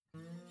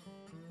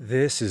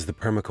This is the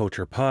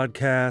Permaculture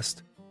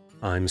Podcast.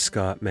 I'm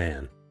Scott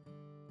Mann.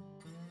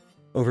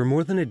 Over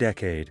more than a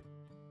decade,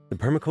 the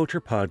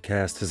Permaculture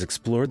Podcast has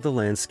explored the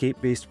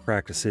landscape-based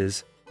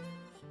practices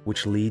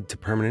which lead to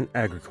permanent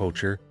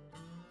agriculture,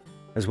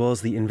 as well as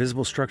the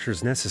invisible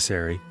structures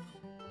necessary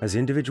as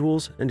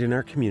individuals and in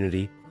our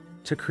community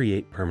to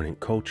create permanent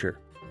culture.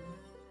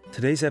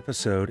 Today's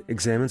episode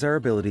examines our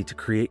ability to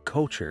create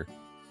culture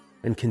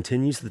and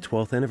continues the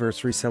 12th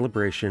anniversary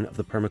celebration of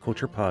the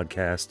Permaculture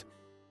Podcast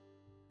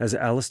as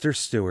Alistair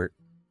Stewart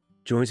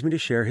joins me to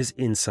share his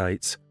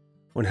insights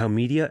on how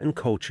media and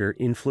culture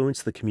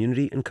influence the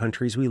community and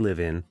countries we live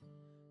in,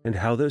 and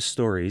how those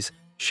stories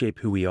shape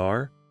who we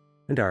are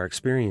and our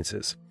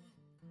experiences.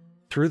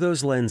 Through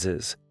those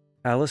lenses,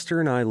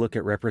 Alistair and I look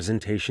at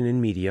representation in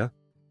media,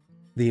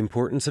 the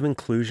importance of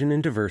inclusion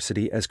and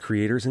diversity as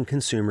creators and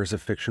consumers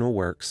of fictional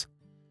works,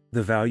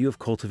 the value of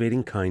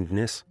cultivating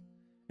kindness,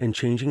 and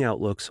changing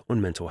outlooks on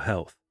mental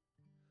health.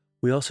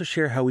 We also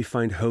share how we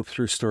find hope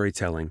through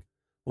storytelling,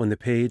 on the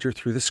page or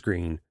through the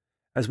screen,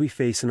 as we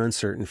face an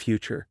uncertain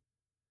future,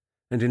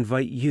 and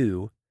invite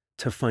you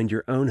to find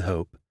your own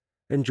hope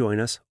and join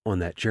us on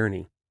that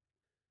journey.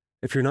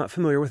 If you're not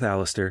familiar with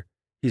Alistair,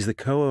 he's the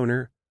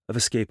co-owner of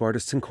Escape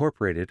Artists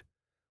Incorporated,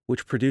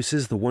 which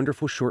produces the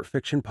wonderful short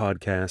fiction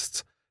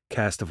podcasts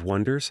Cast of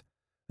Wonders,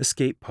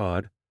 Escape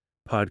Pod,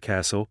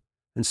 Podcastle,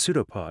 and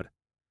Pseudopod.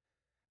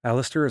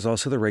 Alistair is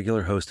also the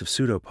regular host of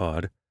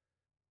Pseudopod,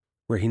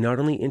 where he not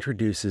only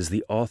introduces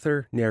the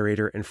author,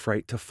 narrator, and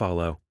fright to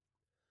follow,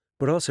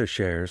 but also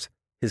shares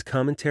his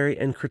commentary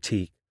and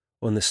critique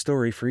on the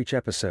story for each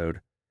episode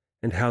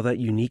and how that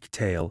unique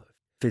tale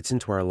fits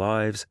into our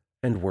lives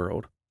and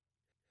world.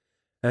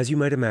 As you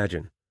might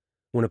imagine,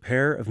 when a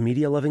pair of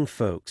media-loving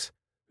folks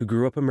who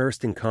grew up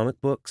immersed in comic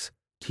books,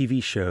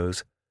 TV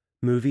shows,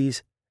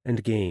 movies,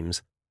 and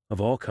games of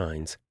all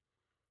kinds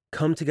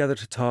come together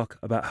to talk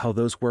about how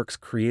those works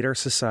create our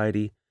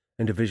society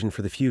and a vision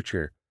for the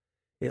future,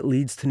 it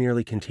leads to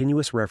nearly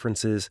continuous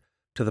references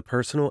to the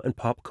personal and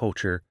pop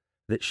culture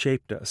that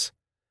shaped us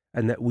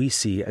and that we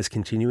see as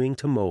continuing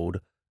to mold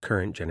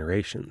current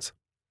generations.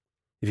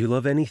 If you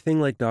love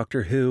anything like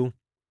Doctor Who,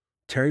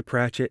 Terry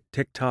Pratchett,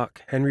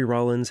 TikTok, Henry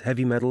Rollins,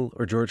 heavy metal,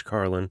 or George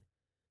Carlin,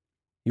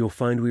 you'll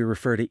find we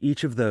refer to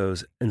each of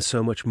those and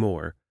so much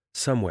more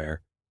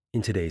somewhere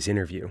in today's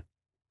interview.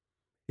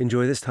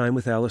 Enjoy this time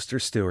with Alistair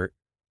Stewart,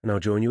 and I'll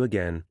join you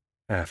again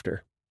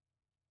after.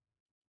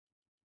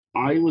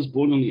 I was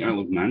born on the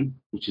Isle of Man,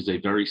 which is a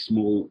very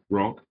small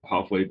rock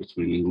halfway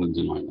between England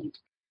and Ireland.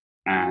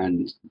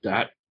 And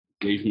that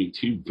gave me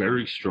two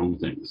very strong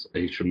things: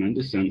 a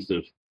tremendous sense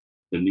of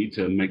the need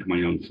to make my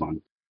own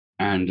fun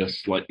and a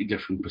slightly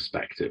different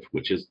perspective,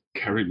 which has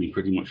carried me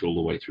pretty much all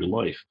the way through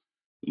life.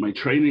 My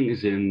training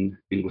is in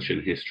English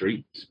and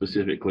history,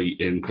 specifically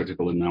in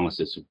critical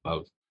analysis of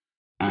both.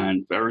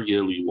 And very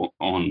early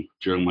on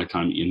during my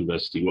time at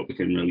university, what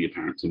became really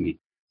apparent to me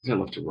is I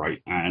love to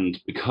write. And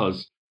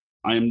because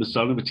I am the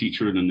son of a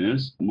teacher and a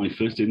nurse, my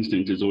first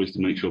instinct is always to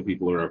make sure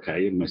people are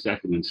okay. And my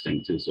second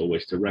instinct is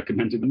always to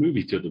recommend a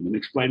movie to them and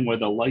explain why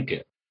they'll like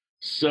it.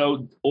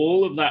 So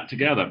all of that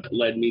together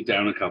led me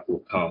down a couple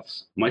of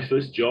paths. My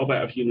first job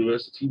out of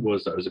university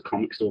was I was a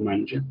comic store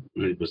manager.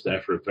 I was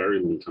there for a very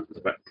long time,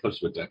 about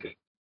close to a decade.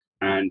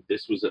 And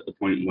this was at the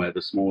point where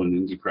the small and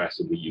indie press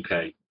in the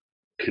UK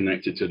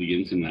connected to the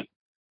internet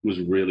was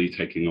really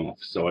taking off.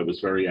 So I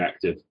was very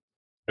active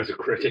as a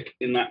critic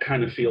in that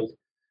kind of field.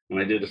 And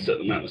I did a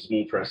certain amount of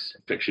small press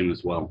fiction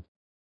as well.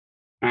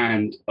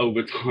 And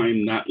over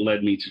time, that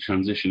led me to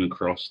transition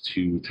across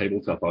to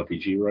tabletop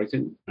RPG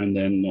writing. And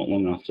then not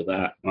long after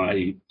that,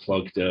 I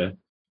plugged a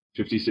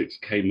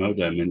 56K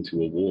modem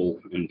into a wall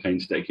and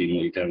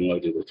painstakingly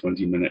downloaded a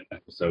 20-minute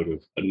episode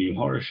of a new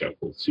horror show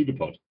called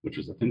Pseudopod, which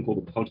was a thing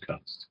called a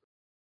podcast.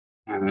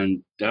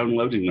 And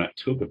downloading that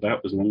took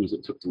about as long as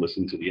it took to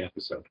listen to the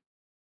episode.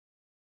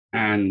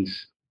 And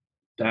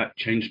that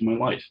changed my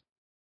life.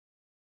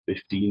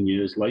 15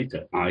 years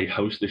later, I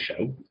host a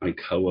show, I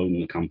co-own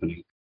the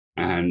company,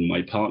 and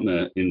my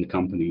partner in the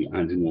company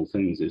and in all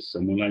things is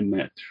someone I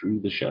met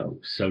through the show.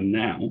 So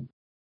now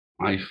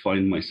I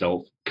find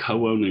myself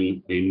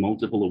co-owning a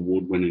multiple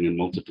award-winning and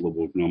multiple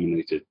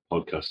award-nominated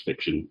podcast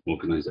fiction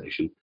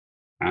organization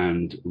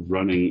and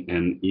running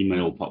an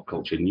email pop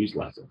culture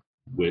newsletter,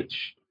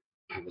 which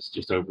has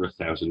just over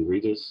 1,000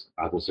 readers.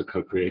 I've also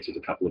co-created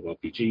a couple of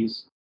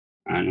RPGs,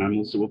 and I'm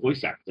also a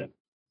voice actor.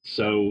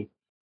 So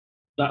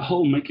that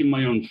whole making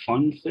my own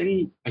fun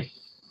thing, I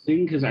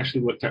think has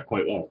actually worked out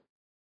quite well.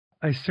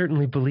 I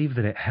certainly believe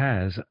that it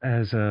has.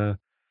 As a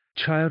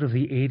child of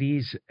the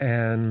 80s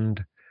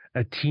and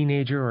a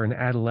teenager or an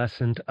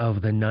adolescent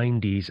of the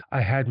 90s,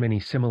 I had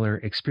many similar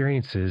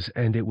experiences,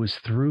 and it was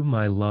through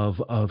my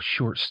love of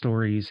short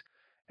stories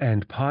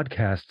and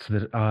podcasts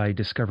that I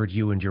discovered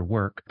you and your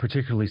work,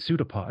 particularly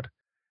Pseudopod.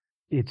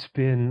 It's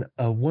been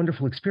a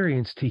wonderful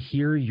experience to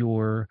hear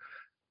your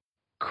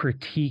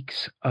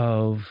critiques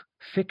of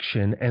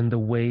fiction and the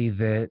way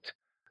that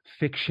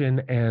fiction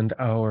and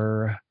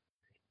our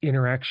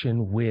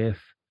interaction with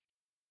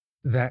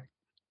that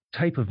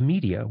type of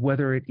media,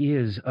 whether it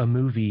is a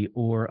movie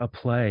or a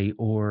play,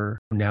 or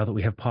now that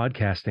we have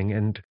podcasting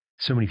and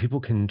so many people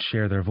can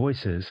share their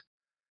voices,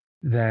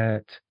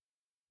 that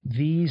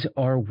these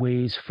are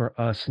ways for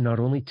us not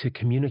only to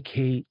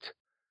communicate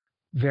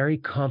very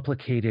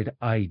complicated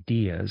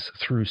ideas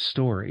through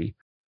story,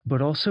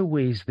 but also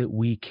ways that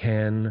we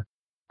can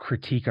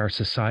critique our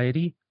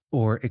society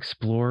or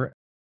explore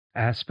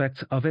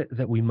aspects of it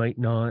that we might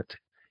not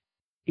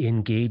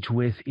engage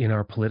with in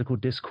our political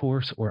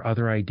discourse or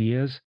other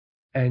ideas.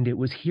 And it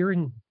was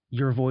hearing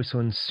your voice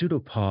on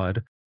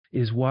Pseudopod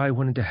is why I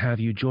wanted to have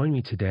you join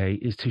me today,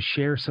 is to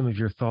share some of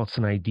your thoughts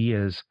and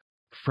ideas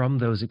from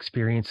those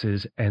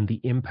experiences and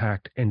the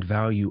impact and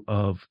value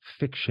of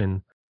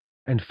fiction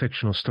and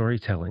fictional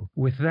storytelling.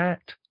 With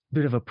that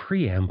bit of a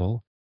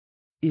preamble,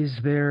 is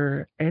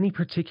there any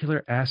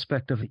particular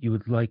aspect of it you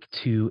would like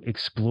to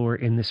explore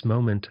in this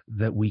moment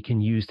that we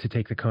can use to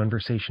take the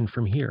conversation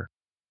from here?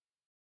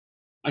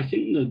 I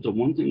think that the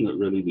one thing that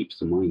really leaps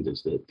to mind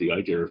is that the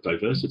idea of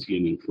diversity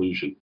and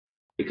inclusion,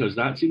 because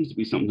that seems to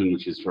be something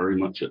which is very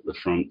much at the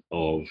front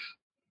of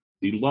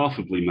the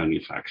laughably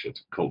manufactured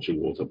culture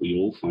war that we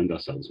all find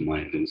ourselves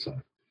mired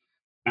inside.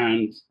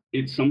 And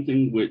it's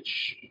something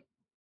which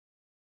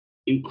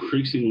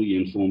increasingly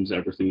informs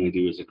everything I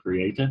do as a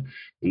creator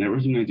and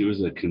everything I do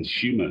as a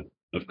consumer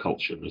of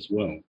culture as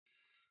well.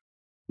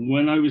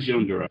 When I was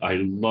younger, I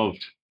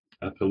loved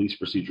a police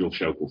procedural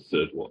show called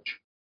Third Watch.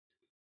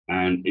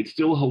 And it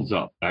still holds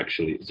up,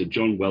 actually. It's a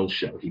John Wells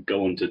show. He'd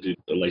go on to do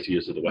the later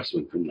years of the West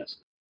Wing from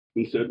this.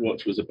 And Third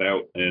Watch was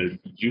about a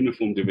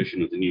uniform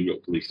division of the New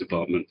York Police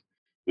Department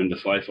and the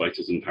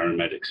firefighters and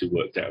paramedics who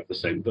worked out of the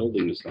same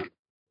building as them.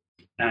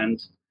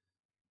 And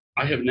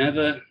I have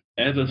never,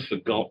 ever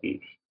forgotten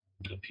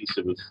a piece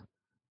of,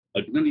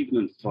 not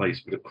even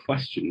advice, but a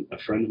question a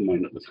friend of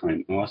mine at the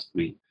time asked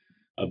me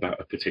about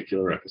a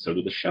particular episode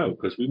of the show,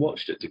 because we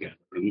watched it together.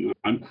 And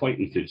I'm quite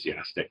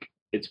enthusiastic.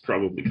 It's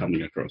probably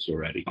coming across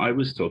already. I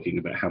was talking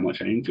about how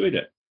much I enjoyed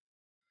it.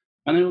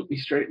 And they looked me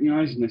straight in the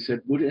eyes and they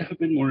said, would it have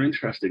been more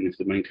interesting if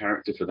the main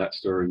character for that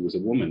story was a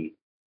woman?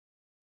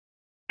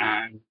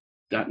 And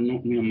that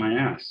knocked me on my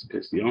ass,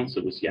 because the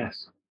answer was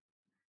yes.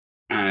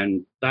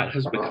 And that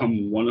has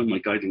become one of my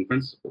guiding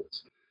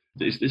principles.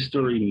 Is this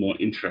story more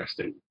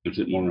interesting? Is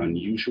it more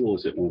unusual?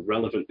 Is it more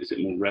relevant? Is it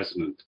more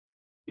resonant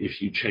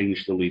if you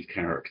change the lead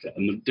character?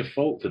 And the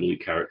default for the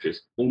lead character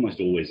is almost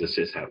always a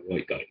cishet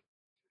white guy.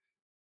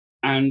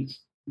 And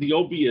the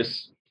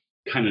obvious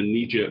kind of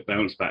knee-jerk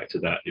bounce back to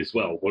that is,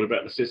 well, what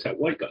about the cishet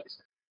white guys?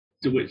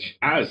 To which,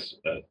 as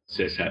a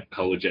cishet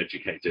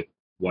college-educated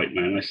white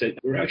man, I said,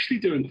 we're actually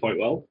doing quite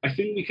well. I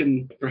think we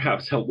can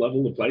perhaps help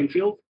level the playing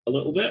field a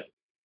little bit.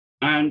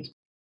 And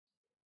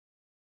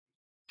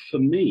for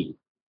me,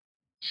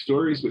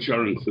 stories which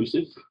are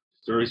inclusive,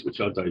 stories which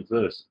are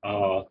diverse,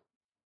 are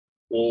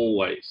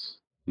always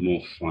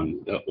more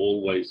fun. They're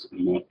always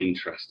more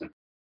interesting.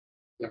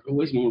 They're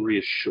always more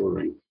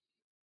reassuring.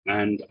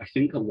 And I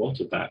think a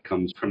lot of that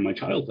comes from my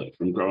childhood,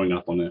 from growing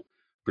up on a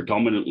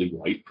predominantly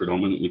white,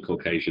 predominantly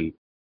Caucasian,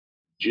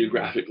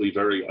 geographically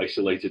very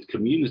isolated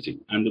community.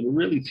 And there were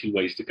really two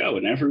ways to go,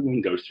 and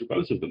everyone goes through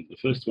both of them. The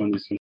first one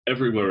is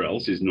everywhere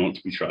else is not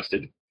to be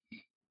trusted.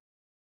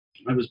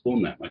 I was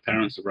born there. My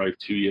parents arrived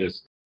 2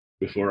 years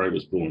before I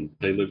was born.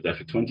 They lived there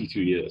for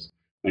 22 years.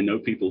 I know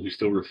people who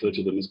still refer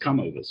to them as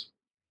comeovers,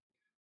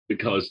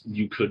 because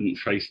you couldn't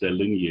trace their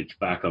lineage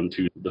back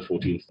onto the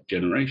 14th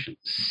generation.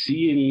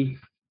 Seeing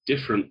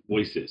different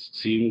voices,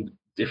 seeing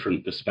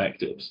different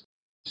perspectives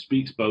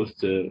speaks both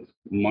to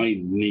my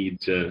need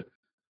to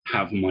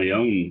have my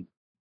own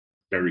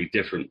very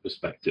different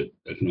perspective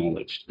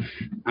acknowledged.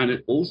 And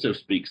it also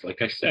speaks,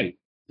 like I say,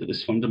 to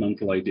this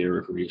fundamental idea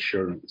of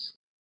reassurance.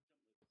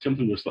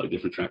 Jumping to a slightly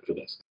different track for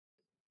this.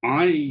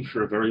 I,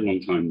 for a very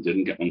long time,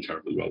 didn't get on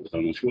terribly well with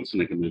Arnold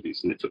Schwarzenegger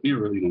movies, and it took me a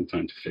really long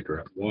time to figure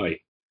out why.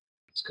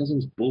 It's because I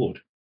was bored.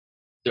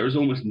 There is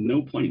almost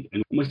no point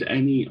in almost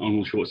any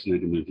Arnold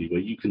Schwarzenegger movie where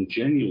you can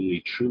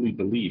genuinely, truly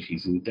believe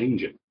he's in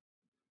danger.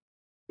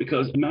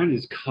 Because a man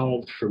is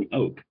carved from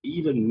oak.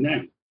 Even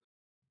now,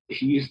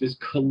 he is this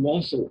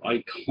colossal,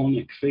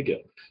 iconic figure.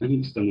 And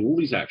he's done all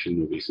these action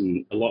movies,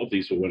 and a lot of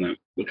these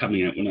were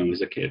coming out when I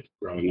was a kid,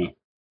 growing up.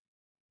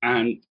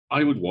 And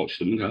I would watch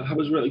them and go, that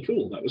was really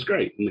cool. That was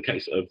great. In the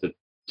case of the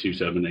two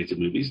Terminator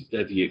movies,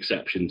 they're the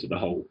exception to the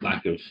whole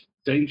lack of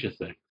danger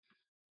thing.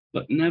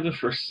 But never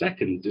for a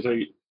second did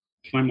I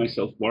find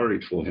myself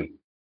worried for him.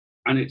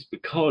 And it's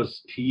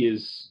because he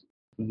is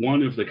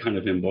one of the kind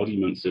of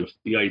embodiments of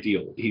the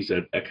ideal. He's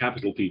a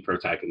capital P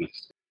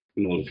protagonist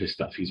in a lot of his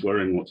stuff. He's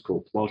wearing what's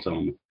called plot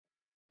armor.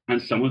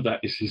 And some of that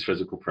is his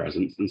physical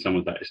presence, and some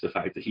of that is the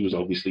fact that he was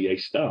obviously a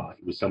star.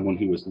 He was someone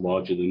who was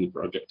larger than the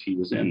project he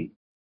was in.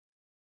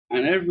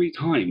 And every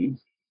time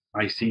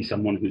I see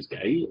someone who's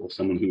gay, or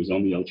someone who is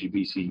on the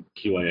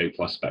LGBTQIA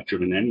plus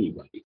spectrum in any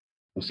way,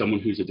 or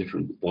someone who's a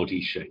different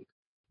body shape,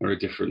 or a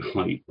different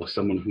height, or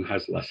someone who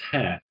has less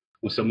hair,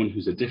 or someone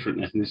who's a different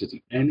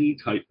ethnicity, any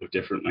type of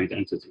different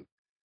identity,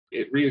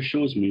 it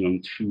reassures me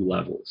on two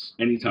levels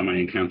anytime I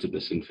encounter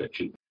this in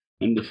fiction.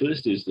 And the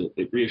first is that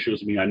it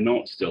reassures me I'm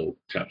not still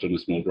trapped on a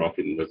small rock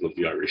in the middle of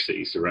the Irish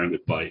Sea,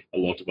 surrounded by a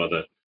lot of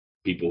other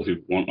people who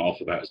want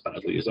off about as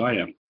badly as I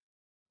am.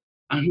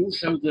 And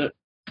also that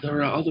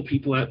there are other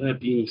people out there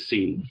being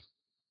seen,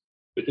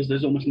 because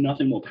there's almost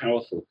nothing more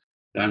powerful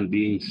than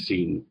being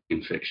seen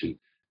in fiction.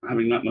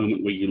 Having that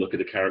moment where you look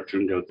at a character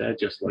and go, they're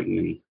just like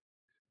me.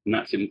 And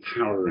that's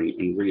empowering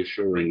and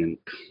reassuring and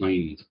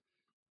kind.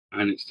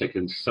 And it's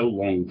taken so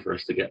long for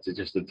us to get to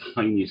just the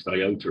tiniest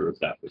iota of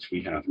that, which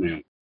we have now.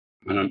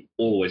 And I'm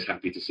always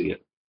happy to see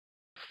it.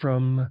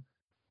 From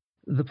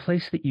the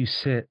place that you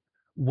sit,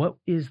 what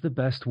is the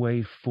best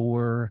way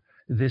for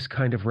this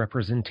kind of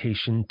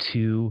representation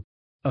to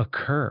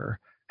occur?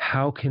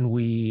 How can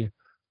we,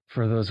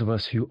 for those of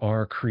us who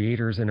are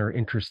creators and are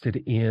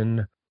interested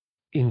in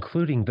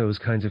including those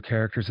kinds of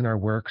characters in our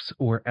works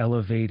or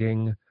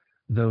elevating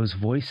those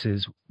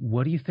voices,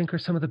 what do you think are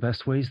some of the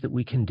best ways that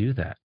we can do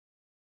that?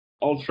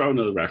 I'll throw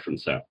another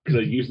reference out because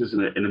I used this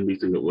in a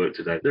meeting at work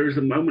today. There is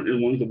a moment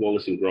in one of the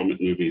Wallace and Gromit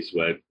movies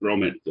where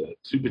Gromit, the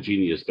super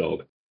genius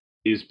dog,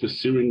 is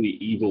pursuing the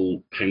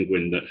evil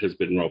penguin that has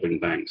been robbing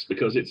banks,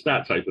 because it's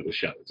that type of a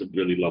show. It's a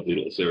really lovely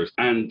little series.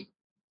 And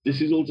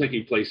this is all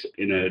taking place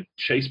in a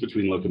chase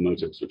between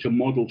locomotives, which are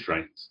model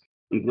trains.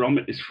 And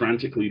Gromit is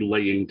frantically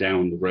laying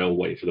down the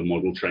railway for the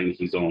model train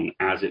he's on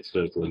as it's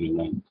hurtling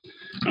along.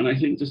 And I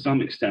think to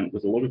some extent,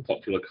 with a lot of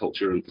popular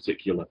culture in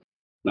particular,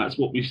 that's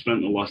what we've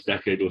spent the last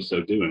decade or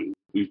so doing.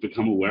 We've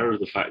become aware of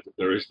the fact that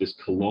there is this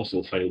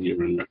colossal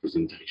failure in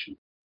representation.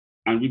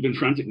 And we've been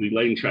frantically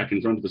laying track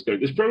in front of us going,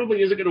 this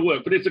probably isn't going to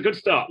work, but it's a good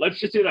start. Let's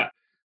just do that.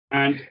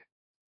 And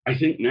I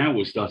think now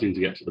we're starting to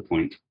get to the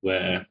point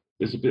where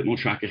there's a bit more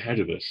track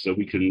ahead of us. So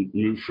we can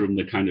move from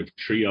the kind of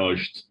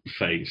triaged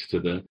phase to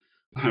the,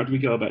 how do we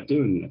go about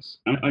doing this?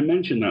 And I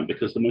mention that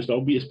because the most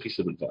obvious piece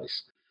of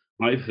advice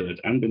I've heard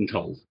and been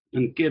told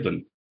and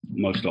given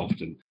most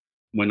often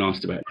when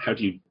asked about how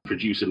do you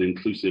produce an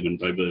inclusive and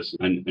diverse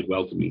and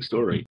welcoming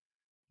story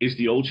is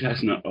the old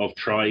chestnut of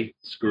try,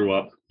 screw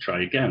up,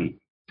 try again.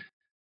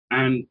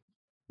 And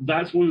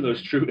that's one of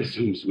those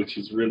truisms which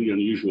is really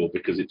unusual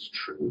because it's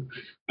true.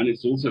 And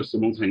it's also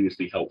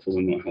simultaneously helpful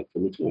and not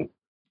helpful at all.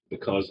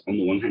 Because on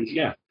the one hand,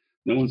 yeah,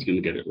 no one's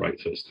going to get it right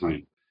first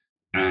time.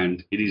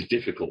 And it is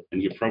difficult,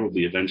 and you're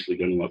probably eventually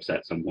going to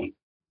upset someone.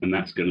 And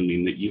that's going to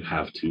mean that you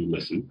have to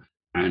listen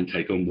and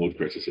take on board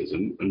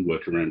criticism and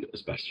work around it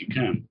as best you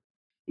can.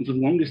 And for the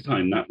longest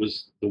time, that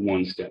was the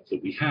one step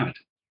that we had.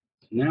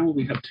 Now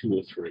we have two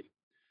or three.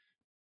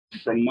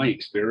 From my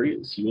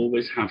experience, you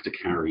always have to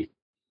carry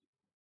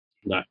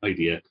that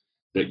idea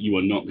that you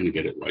are not going to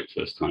get it right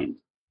first time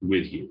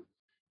with you,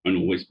 and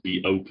always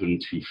be open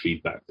to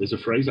feedback. There's a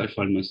phrase I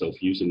find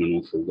myself using an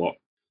awful lot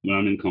when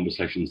I'm in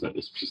conversations like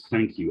this, which is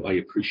thank you, I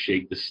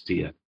appreciate the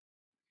steer.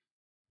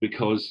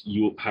 Because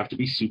you have to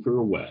be super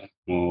aware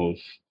of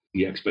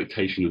the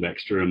expectation of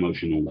extra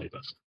emotional labor.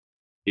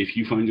 If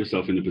you find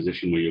yourself in a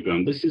position where you're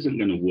going, this isn't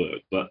going to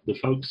work, but the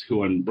folks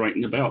who I'm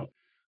writing about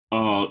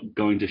are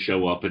going to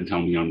show up and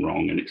tell me I'm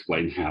wrong and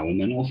explain how,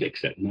 and then I'll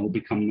fix it and they'll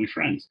become my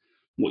friends.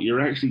 What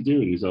you're actually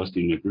doing is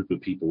asking a group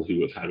of people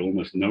who have had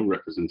almost no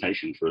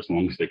representation for as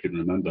long as they can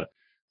remember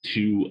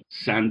to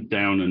sand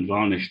down and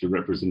varnish the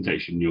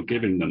representation you're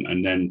giving them,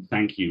 and then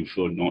thank you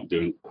for not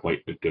doing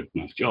quite a good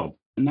enough job.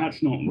 And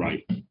that's not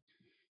right.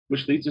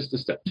 Which leads us to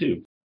step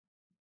two.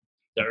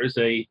 There is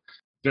a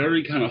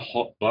very kind of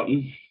hot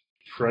button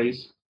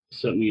phrase.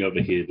 Certainly over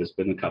here, there's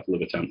been a couple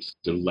of attempts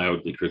to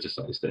loudly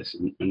criticize this,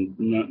 and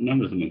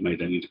none of them have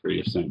made any degree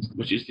of sense,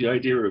 which is the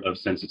idea of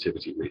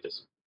sensitivity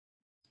readers.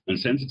 And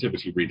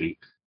sensitivity reading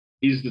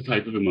is the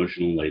type of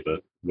emotional labor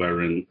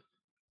wherein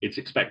it's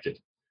expected.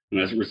 And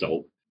as a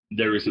result,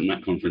 there isn't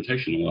that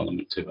confrontational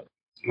element to it.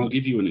 I'll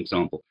give you an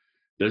example.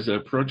 There's a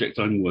project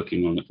I'm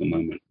working on at the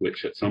moment,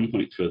 which at some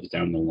point further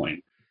down the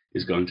line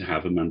is going to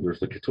have a member of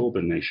the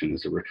Catawba Nation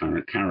as a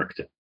recurrent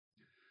character.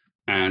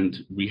 And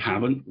we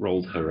haven't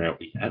rolled her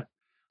out yet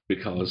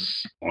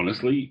because,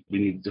 honestly, we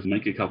need to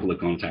make a couple of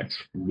contacts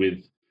with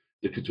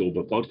the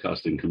Catawba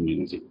podcasting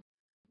community,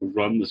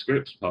 run the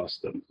scripts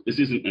past them. This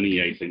isn't an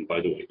EA thing,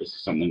 by the way. This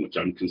is something which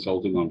I'm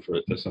consulting on for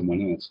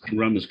someone else.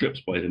 Run the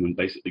scripts by them and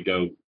basically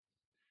go,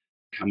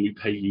 can we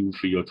pay you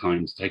for your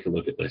time to take a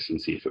look at this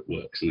and see if it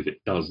works? And if it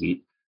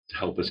doesn't, to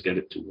help us get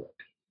it to work.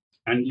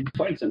 And you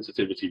find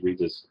sensitivity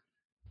readers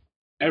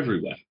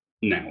everywhere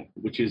now,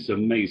 which is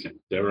amazing.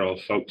 There are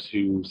folks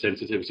who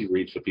sensitivity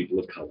read for people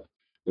of color.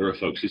 There are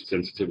folks who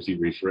sensitivity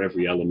read for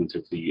every element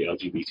of the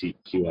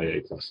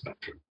LGBTQIA plus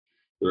spectrum.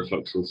 There are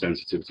folks who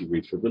sensitivity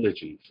read for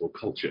religion, for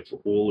culture,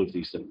 for all of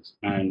these things.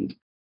 And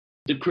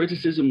the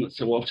criticism that's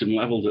so often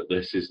leveled at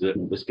this is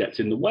that this gets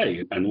in the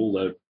way and all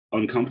the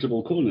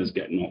uncomfortable corners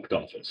get knocked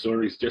off.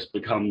 Stories just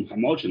become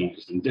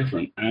homogenized and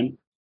different. And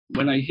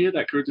when I hear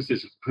that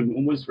criticism, I'm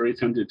almost very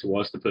tempted to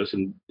ask the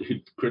person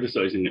who's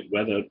criticizing it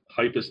whether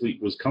hypersleep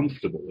was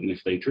comfortable and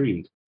if they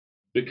dreamed,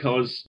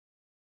 because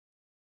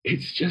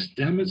it's just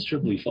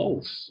demonstrably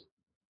false.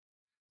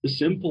 The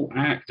simple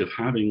act of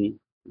having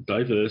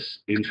diverse,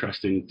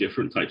 interesting,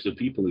 different types of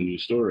people in your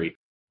story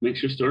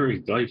makes your story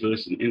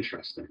diverse and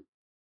interesting.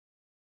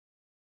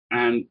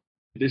 And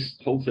this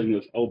whole thing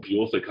of, oh, the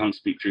author can't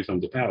speak truth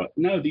under power.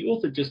 No, the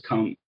author just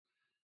can't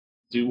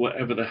do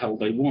whatever the hell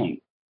they want.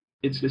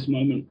 It's this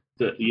moment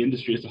that the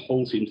industry as a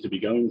whole seems to be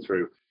going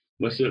through,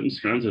 where certain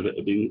strands of it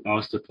are being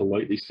asked to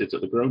politely sit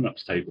at the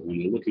grown-ups table and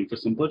they're looking for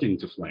some pudding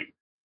to fling.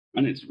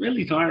 And it's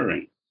really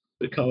tiring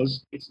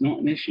because it's not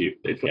an issue.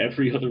 It's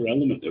every other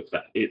element of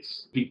that.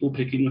 It's people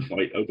picking a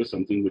fight over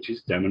something which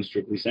is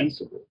demonstrably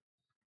sensible.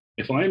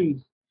 If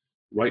I'm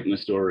writing a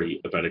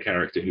story about a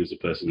character who's a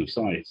person of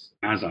size,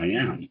 as I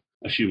am,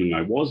 assuming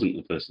I wasn't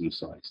a person of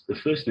size, the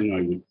first thing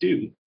I would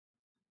do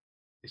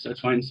is I'd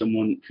find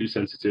someone whose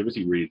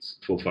sensitivity reads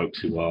for folks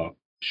who are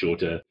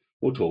shorter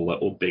or taller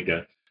or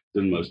bigger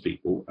than most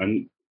people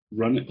and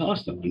run it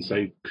past them and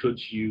say, could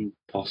you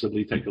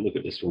possibly take a look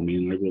at this for me?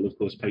 And I will, of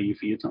course, pay you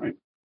for your time.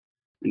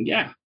 And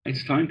yeah,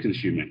 it's time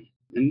consuming.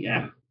 And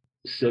yeah,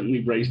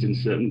 certainly raised in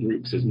certain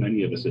groups, as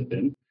many of us have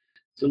been,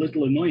 it's a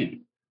little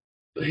annoying.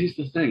 But here's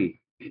the thing,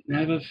 it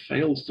never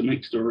fails to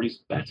make stories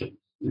better.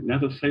 It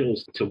never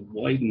fails to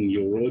widen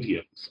your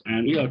audience.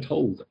 And we are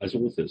told as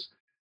authors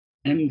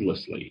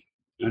endlessly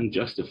and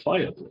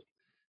justifiably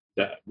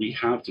that we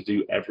have to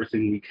do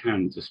everything we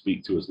can to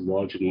speak to as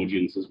large an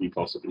audience as we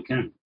possibly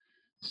can.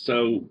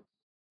 So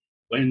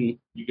when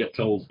you get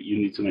told that you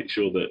need to make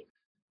sure that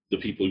the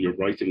people you're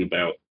writing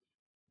about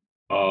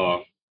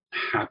are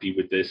happy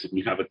with this and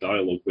you have a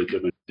dialogue with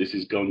them and this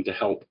is going to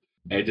help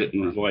edit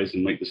and revise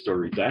and make the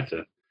story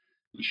better,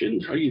 you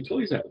shouldn't throw your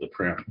toys out of the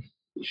pram.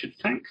 You should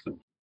thank them.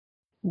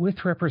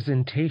 With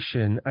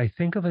representation, I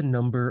think of a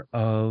number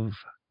of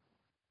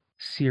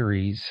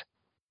series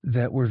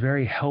that were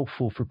very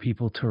helpful for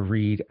people to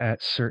read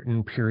at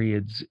certain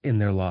periods in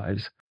their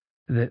lives,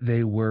 that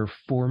they were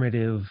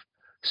formative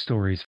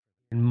stories.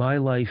 In my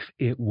life,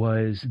 it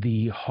was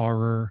the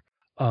horror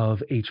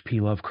of H.P.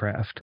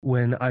 Lovecraft.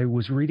 When I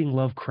was reading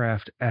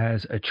Lovecraft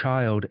as a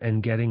child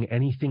and getting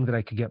anything that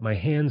I could get my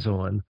hands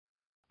on,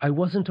 I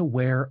wasn't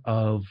aware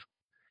of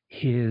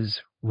his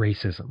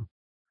racism.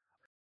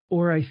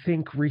 Or I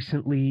think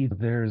recently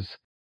there's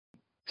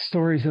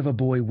Stories of a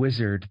Boy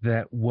Wizard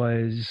that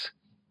was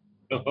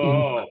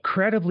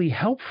incredibly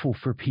helpful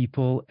for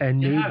people and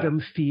made them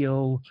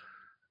feel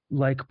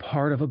like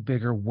part of a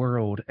bigger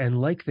world and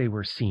like they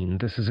were seen.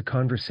 This is a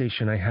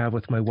conversation I have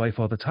with my wife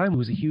all the time,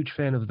 who's a huge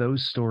fan of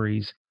those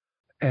stories.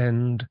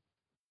 And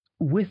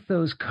with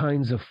those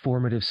kinds of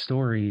formative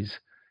stories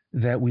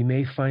that we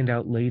may find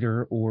out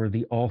later, or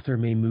the author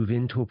may move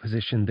into a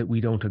position that we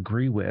don't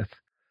agree with,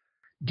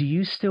 do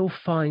you still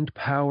find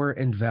power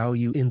and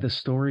value in the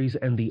stories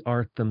and the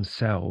art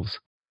themselves?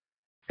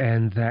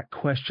 And that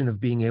question of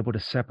being able to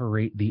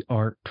separate the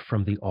art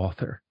from the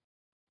author?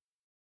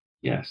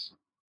 Yes,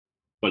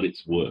 but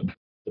it's work.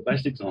 The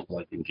best example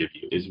I can give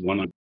you is one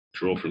I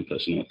draw from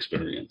personal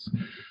experience.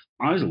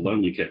 I was a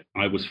lonely kid.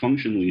 I was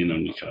functionally an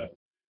only child.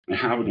 I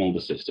have an older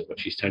sister, but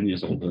she's 10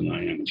 years older than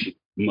I am, and she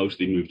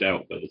mostly moved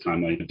out by the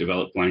time I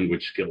developed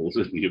language skills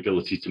and the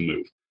ability to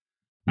move.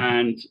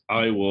 And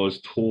I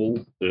was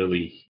tall,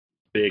 early,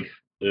 big,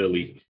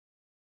 early.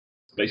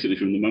 Basically,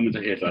 from the moment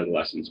I hit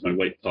adolescence, my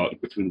weight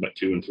parked between about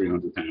 200 and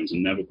 300 pounds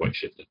and never quite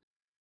shifted.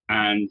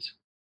 And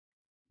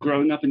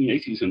growing up in the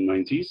 80s and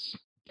 90s,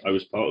 I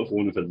was part of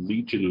one of a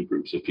legion of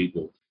groups of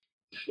people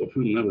for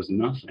whom there was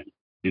nothing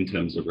in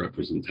terms of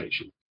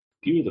representation.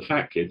 If you were the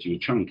fat kid, you were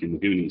Chunk in the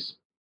Goonies.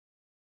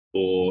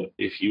 Or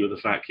if you were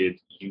the fat kid,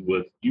 you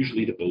were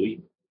usually the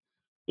bully,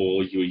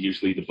 or you were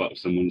usually the butt of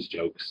someone's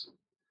jokes.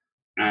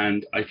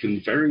 And I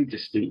can very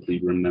distinctly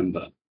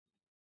remember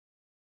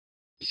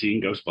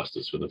seeing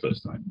Ghostbusters for the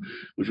first time,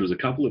 which was a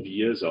couple of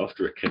years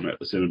after it came out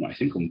the cinema, I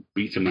think on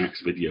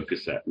Betamax video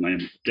cassette. And I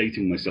am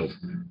dating myself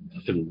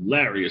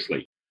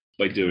hilariously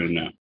by doing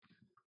that.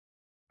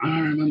 And I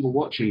remember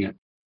watching it,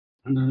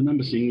 and I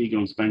remember seeing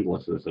Egon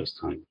Spengler for the first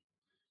time.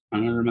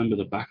 And I remember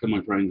the back of my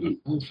brain going,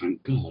 oh,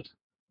 thank God,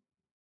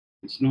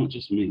 it's not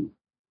just me.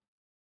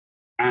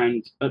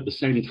 And at the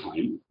same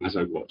time, as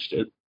I watched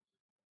it,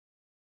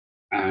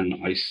 and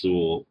I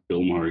saw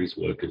Bill Murray's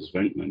work as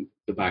Venkman,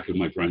 the back of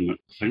my brain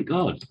went, thank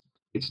God,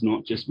 it's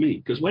not just me.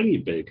 Because when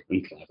you're big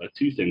and clever,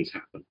 two things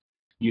happen.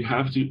 You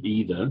have to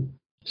either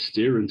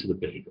steer into the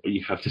big or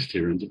you have to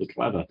steer into the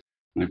clever.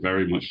 And I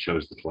very much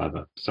chose the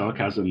clever.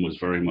 Sarcasm was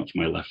very much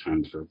my left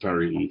hand for a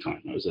very long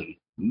time. I was an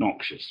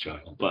obnoxious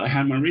child, but I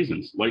had my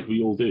reasons, like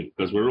we all do,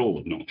 because we're all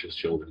obnoxious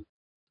children.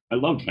 I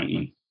loved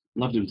Venkman,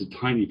 loved him to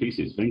tiny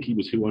pieces. Venky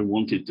was who I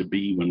wanted to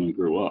be when I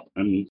grew up.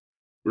 And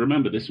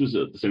remember, this was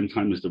at the same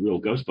time as the real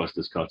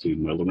Ghostbusters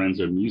cartoon where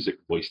Lorenzo Music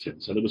voiced him.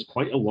 So there was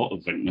quite a lot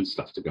of Venkman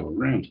stuff to go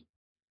around.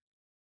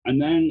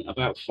 And then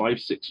about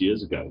 5-6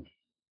 years ago,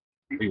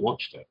 we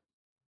watched it.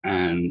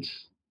 And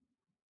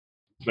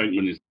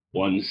Venkman is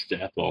one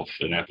step off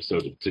an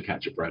episode of To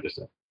Catch a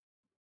Predator.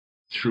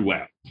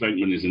 Throughout,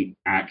 Venkman is an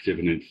active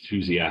and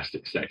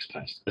enthusiastic sex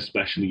pest,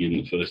 especially in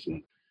the first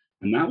one.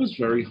 And that was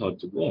very hard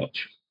to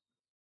watch.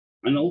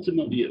 And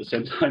ultimately, at the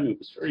same time, it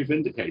was very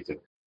vindicating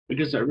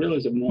because I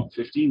realized I'm not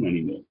 15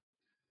 anymore.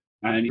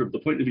 And from the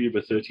point of view of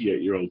a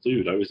 38-year-old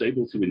dude, I was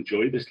able to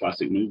enjoy this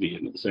classic movie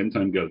and at the same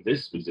time go,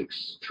 this was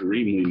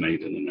extremely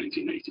made in the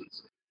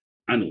 1980s.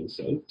 And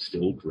also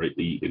still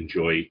greatly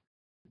enjoy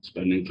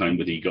spending time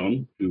with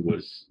Egon, who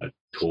was a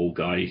tall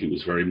guy who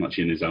was very much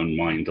in his own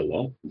mind a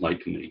lot,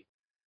 like me.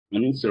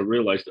 And also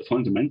realized that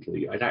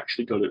fundamentally, I'd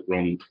actually got it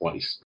wrong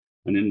twice.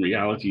 And in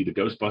reality, the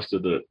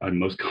Ghostbuster that I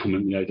most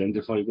commonly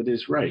identify with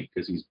is Ray,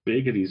 because he's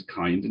big and he's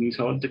kind and he's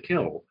hard to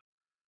kill.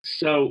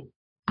 So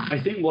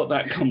I think what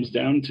that comes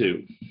down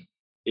to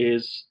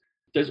is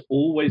there's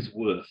always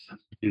worth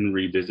in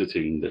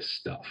revisiting this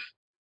stuff,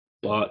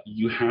 but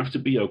you have to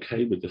be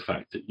okay with the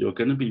fact that you're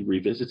going to be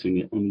revisiting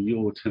it on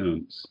your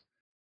terms.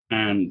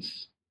 And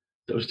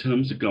those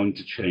terms are going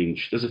to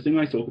change. There's a thing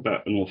I talk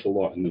about an awful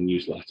lot in the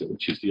newsletter,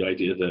 which is the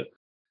idea that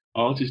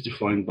art is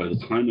defined by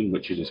the time in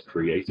which it is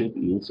created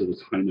and also the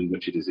time in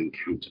which it is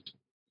encountered.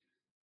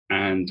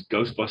 And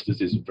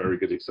Ghostbusters is a very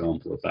good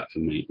example of that for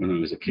me. When I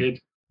was a kid,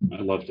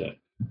 I loved it.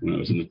 When I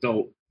was an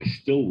adult, I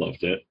still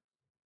loved it,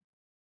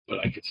 but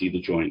I could see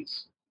the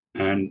joints.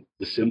 And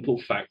the simple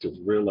fact of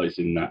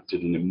realizing that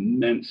did an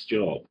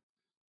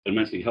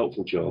immensely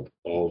helpful job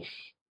of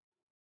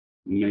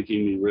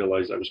making me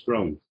realize I was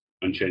growing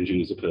and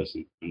changing as a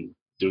person and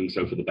doing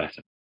so for the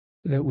better.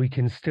 That we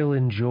can still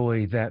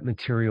enjoy that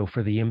material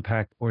for the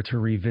impact or to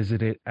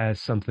revisit it as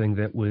something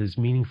that was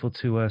meaningful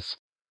to us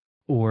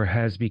or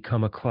has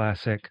become a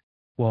classic,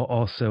 while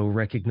also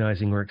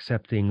recognizing or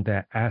accepting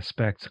that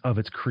aspects of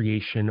its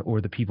creation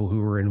or the people who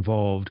were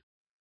involved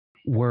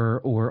were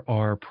or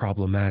are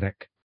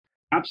problematic.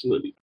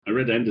 Absolutely. I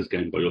read Ender's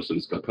Game by Orson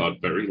Scott Card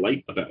very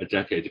late, about a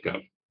decade ago.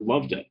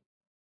 Loved it.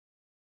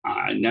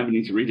 I never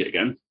need to read it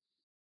again.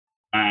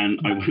 And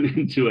I went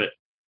into it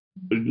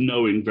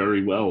knowing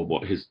very well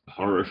what his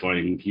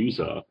horrifying views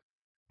are.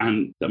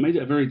 And that made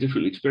it a very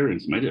different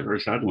experience, made it a very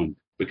sad one,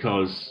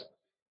 because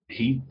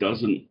he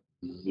doesn't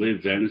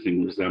live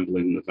anything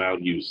resembling the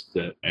values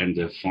that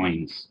Ender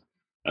finds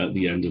at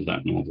the end of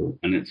that novel.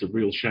 And it's a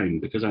real shame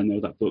because I know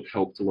that book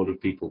helped a lot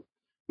of people.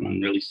 And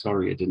I'm really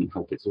sorry it didn't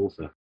help its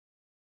author.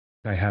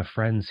 I have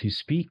friends who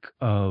speak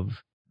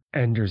of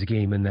Ender's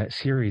Game in that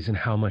series and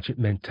how much it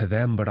meant to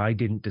them, but I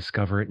didn't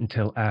discover it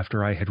until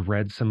after I had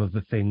read some of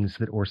the things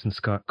that Orson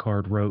Scott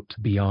Card wrote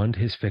beyond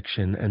his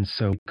fiction, and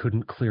so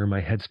couldn't clear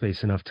my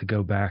headspace enough to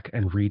go back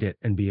and read it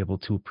and be able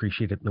to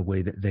appreciate it in the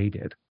way that they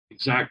did.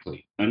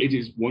 Exactly. And it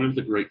is one of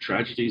the great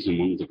tragedies and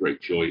one of the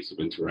great joys of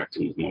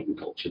interacting with modern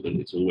culture that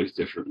it's always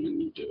different when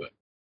you do it.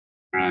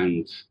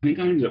 And I think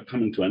I ended up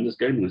coming to Ender's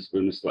Game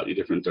in a slightly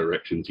different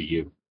direction to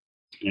you.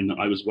 And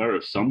I was aware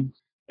of some,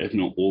 if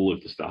not all,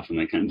 of the stuff, and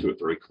I came to it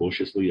very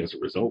cautiously as a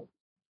result.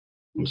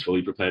 I was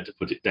fully prepared to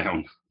put it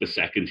down the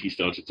second he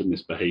started to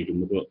misbehave in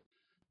the book.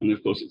 And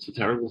of course, it's the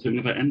terrible thing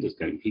about Ender's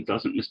Game. He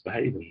doesn't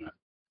misbehave in that.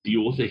 The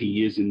author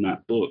he is in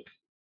that book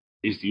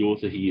is the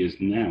author he is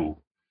now.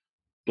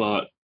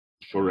 But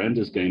for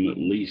Ender's Game, at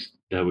least,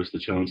 there was the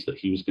chance that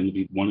he was going to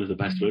be one of the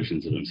best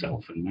versions of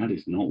himself, and that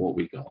is not what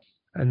we got.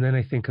 And then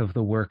I think of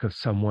the work of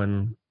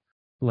someone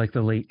like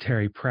the late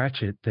Terry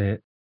Pratchett,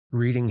 that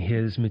reading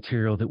his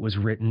material that was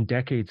written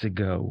decades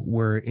ago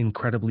were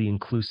incredibly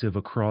inclusive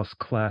across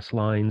class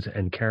lines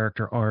and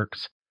character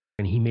arcs,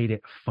 and he made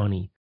it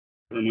funny.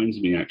 It reminds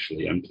me,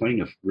 actually, I'm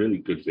playing a really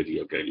good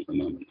video game at the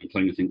moment. I'm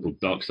playing a thing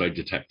called Darkside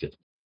Detective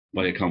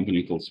by a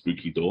company called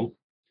Spooky Door.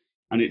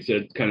 And it's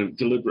a kind of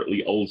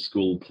deliberately old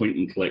school point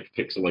and click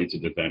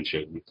pixelated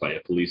adventure. You play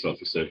a police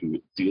officer who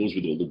deals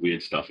with all the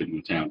weird stuff in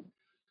your town.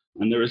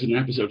 And there is an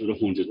episode of the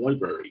Haunted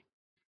Library.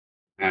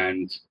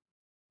 And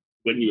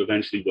when you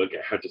eventually work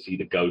out how to see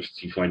the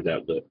ghosts, you find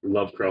out that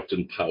Lovecraft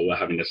and Poe are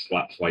having a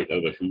slap fight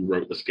over who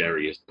wrote the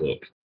scariest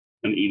book.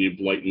 And Enid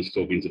Blyton's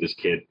talking to this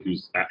kid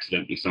who's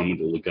accidentally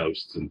summoned all the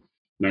ghosts. And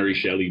Mary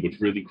Shelley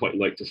would really quite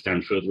like to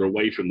stand further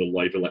away from the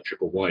live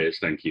electrical wires,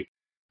 thank you.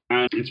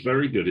 And it's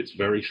very good. It's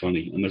very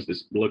funny. And there's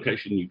this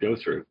location you go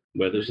through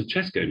where there's a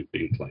chess game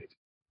being played.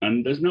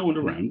 And there's no one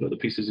around, but the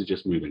pieces are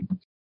just moving.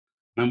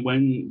 And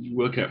when you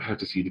work out how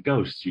to see the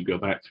ghosts, you go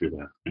back through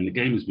there. And the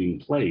game is being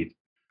played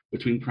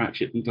between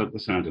Pratchett and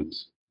Douglas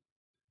Adams.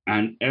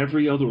 And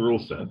every other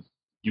author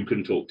you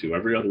can talk to,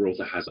 every other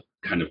author has a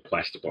kind of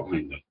quest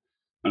behind them.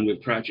 And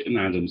with Pratchett and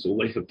Adams, all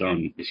they have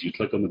done is you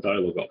click on the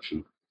dialogue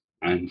option.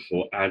 And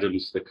for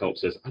Adams, the cop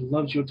says, I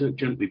loved your Dirk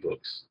Gently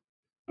books.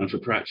 And for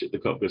Pratchett, the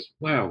cop goes,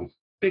 wow,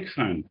 big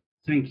fan,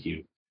 thank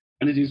you.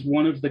 And it is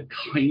one of the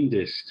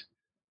kindest,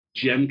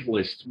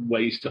 gentlest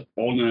ways to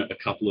honor a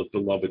couple of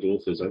beloved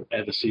authors I've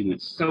ever seen.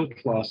 It's so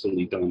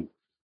classily done.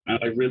 And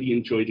I really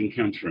enjoyed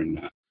encountering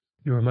that.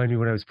 You remind me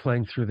when I was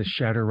playing through the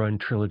Shadowrun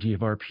trilogy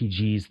of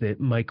RPGs that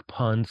Mike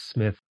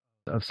Pondsmith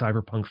of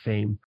Cyberpunk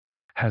fame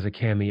has a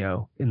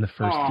cameo in the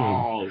first game.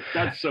 Oh,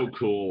 that's so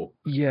cool.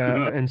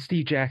 Yeah, and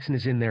Steve Jackson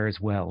is in there as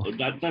well.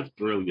 That's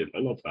brilliant. I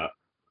love that.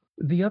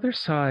 The other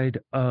side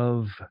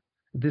of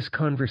this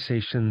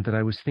conversation that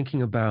I was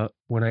thinking about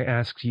when I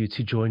asked you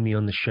to join me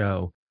on the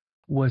show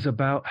was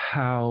about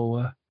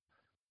how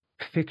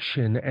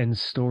fiction and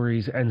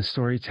stories and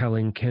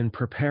storytelling can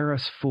prepare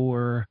us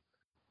for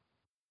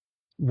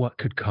what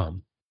could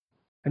come.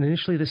 And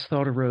initially, this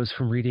thought arose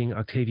from reading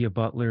Octavia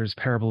Butler's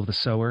Parable of the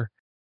Sower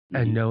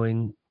and Mhm.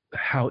 knowing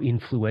how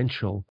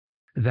influential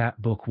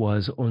that book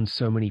was on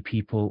so many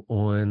people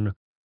on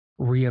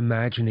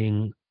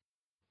reimagining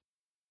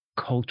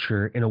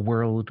culture in a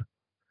world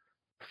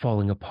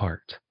falling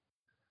apart.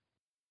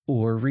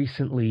 Or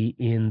recently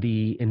in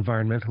the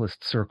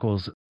environmentalist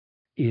circles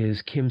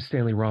is Kim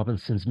Stanley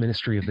Robinson's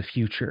Ministry of the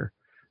Future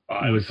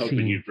I was was hoping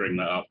seeing. you'd bring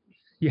that up.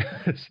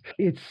 Yes,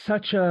 it's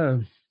such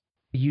a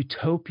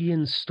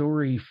utopian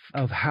story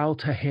of how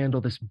to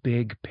handle this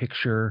big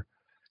picture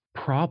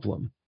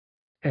problem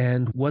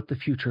and what the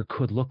future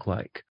could look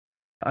like.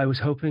 I was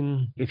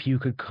hoping if you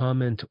could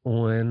comment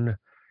on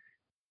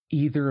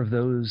either of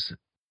those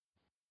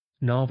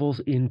novels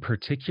in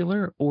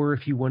particular, or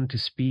if you wanted to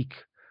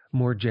speak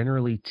more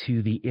generally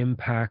to the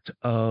impact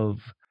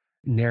of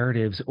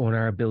narratives on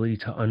our ability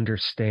to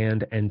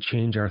understand and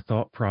change our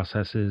thought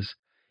processes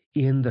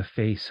in the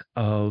face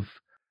of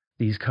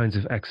these kinds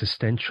of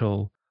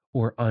existential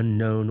or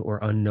unknown or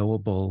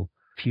unknowable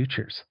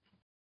futures.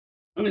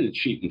 I'm going to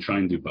cheat and try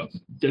and do both.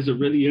 There's a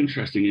really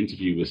interesting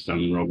interview with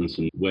Stanley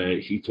Robinson where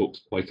he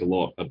talks quite a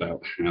lot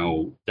about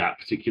how that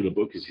particular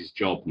book is his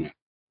job now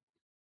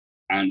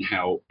and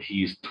how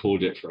he's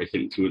toured it for, I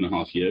think,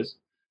 2.5 years.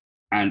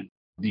 And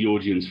the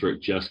audience for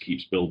it just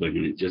keeps building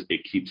and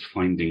it keeps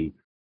finding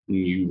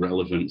new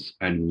relevance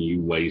and new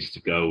ways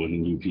to go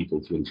and new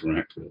people to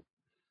interact with.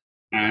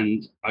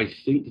 And I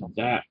think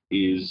that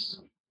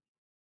is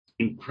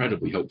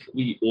incredibly hopeful.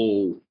 We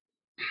all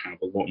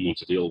have a lot more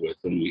to deal with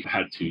than we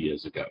had 2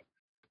 years ago.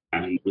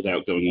 And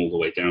without going all the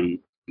way down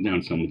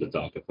some of the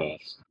darker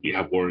paths, we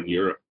have war in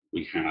Europe.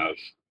 We have,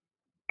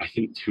 I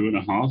think,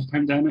 2.5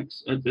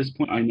 pandemics at this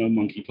point. I know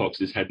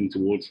monkeypox is heading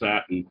towards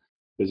that, and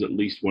there's at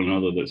least one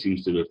other that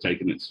seems to have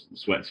taken its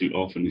sweatsuit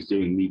off and is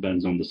doing knee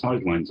bends on the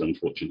sidelines,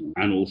 unfortunately.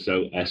 And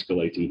also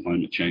escalating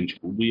climate change.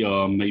 We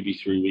are maybe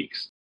 3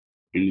 weeks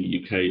in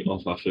the UK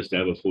off our first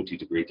ever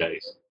 40-degree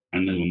days,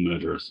 and they were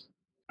murderous.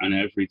 And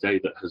every day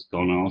that has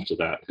gone after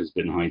that has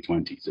been high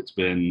 20s. It's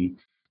been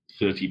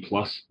 30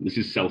 plus. This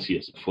is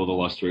Celsius for the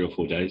last 3 or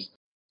 4 days.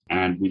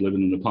 And we live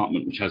in an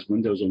apartment which has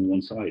windows on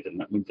one side, and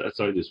that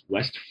side is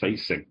west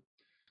facing.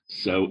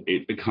 So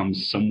it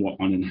becomes somewhat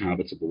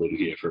uninhabitable in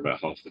here for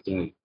about half the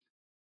day.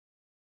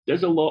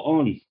 There's a lot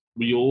on.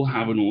 We all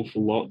have an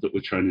awful lot that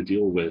we're trying to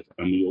deal with,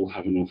 and we all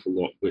have an awful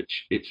lot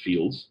which it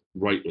feels,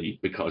 rightly,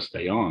 because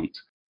they aren't.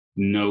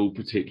 No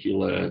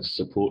particular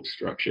support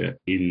structure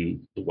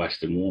in the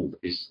Western world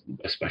is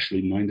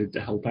especially minded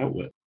to help out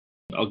with.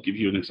 I'll give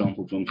you an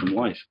example from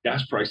life.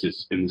 Gas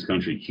prices in this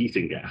country,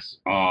 heating gas,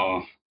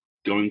 are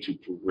going to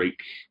break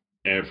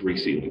every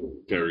ceiling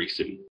very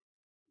soon.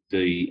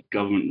 The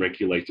government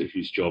regulator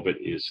whose job it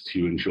is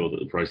to ensure that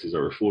the prices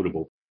are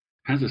affordable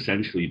has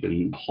essentially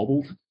been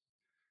hobbled.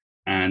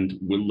 And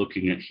we're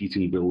looking at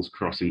heating bills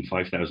crossing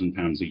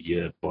 £5,000 a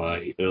year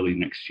by early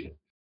next year,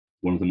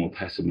 one of the more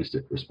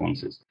pessimistic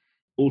responses.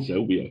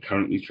 Also, we are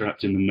currently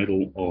trapped in the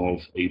middle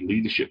of a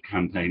leadership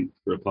campaign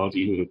for a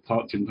party who have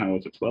parked in power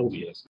for 12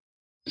 years,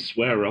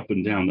 swear up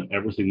and down that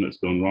everything that's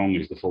gone wrong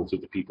is the fault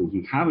of the people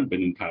who haven't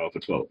been in power for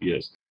 12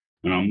 years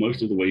and are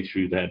most of the way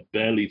through their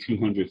barely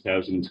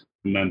 200,000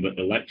 member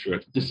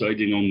electorate,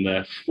 deciding on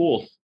their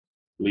fourth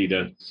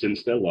leader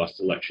since their last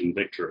election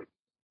victory.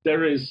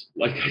 There is,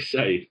 like I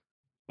say,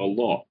 a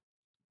lot.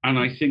 And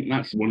I think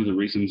that's one of the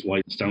reasons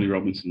why Stanley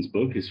Robinson's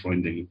book is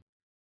finding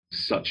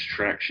such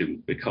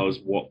traction, because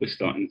what we're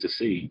starting to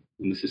see,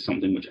 and this is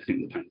something which I think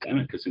the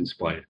pandemic has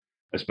inspired,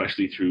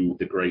 especially through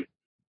the Great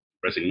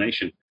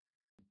Resignation,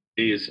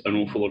 is an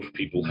awful lot of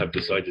people have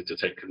decided to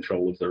take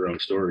control of their own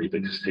story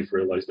because they've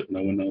realized that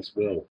no one else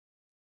will.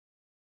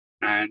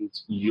 And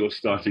you're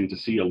starting to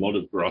see a lot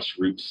of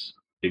grassroots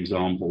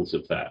examples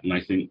of that. And I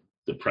think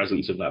the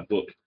presence of that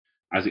book,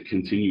 as it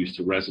continues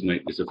to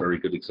resonate, is a very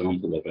good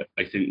example of it.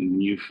 I think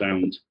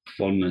newfound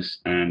fondness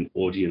and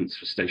audience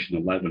for Station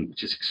 11,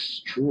 which is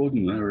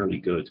extraordinarily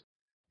good,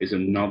 is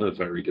another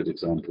very good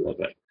example of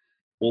it.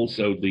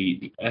 Also,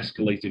 the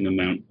escalating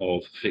amount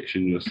of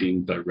fiction you're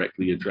seeing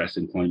directly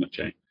addressing climate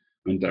change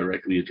and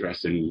directly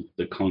addressing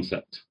the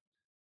concept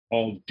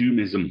of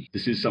doomism.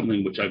 This is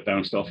something which I've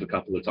bounced off a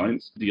couple of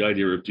times. The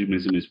idea of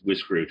doomism is we're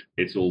screwed.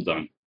 It's all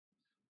done.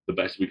 The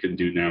best we can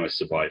do now is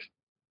survive.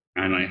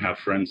 And I have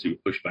friends who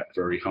push back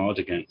very hard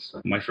against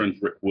that. My friend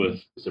Rick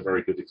Worth is a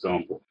very good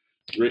example.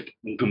 Rick,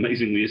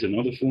 amazingly, is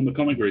another former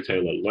comic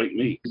retailer like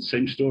me.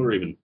 Same story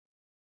even.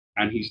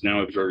 And he's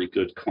now a very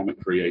good comic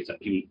creator.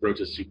 He wrote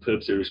a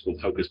superb series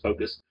called Hocus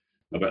Pocus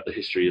about the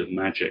history of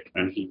magic.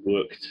 And he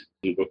worked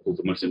in a book called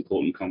The Most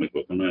Important Comic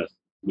Book on Earth,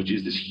 which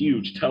is this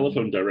huge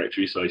telephone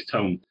directory-sized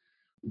tome,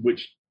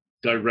 which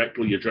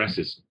directly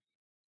addresses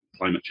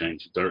climate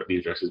change, directly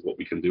addresses what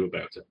we can do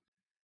about it.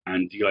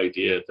 And the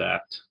idea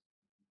that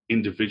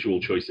individual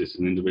choices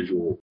and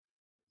individual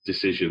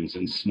decisions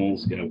and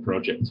small-scale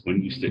projects,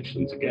 when you stitch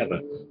them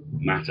together,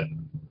 matter.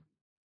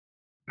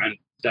 And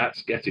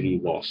that's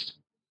getting lost.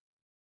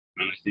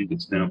 And I think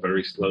it's now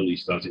very slowly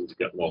starting to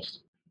get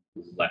lost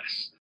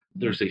less.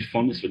 There's a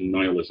fondness for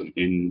nihilism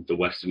in the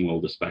Western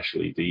world,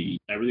 especially.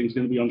 Everything's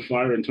going to be on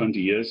fire in 20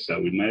 years, so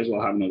we may as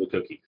well have another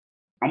cookie.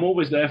 I'm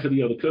always there for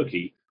the other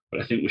cookie,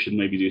 but I think we should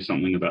maybe do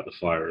something about the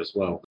fire as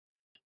well.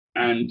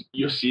 And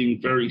you're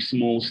seeing very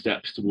small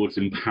steps towards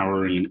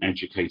empowering and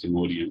educating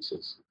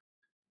audiences.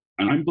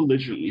 And I'm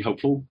belligerently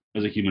hopeful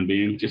as a human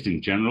being, just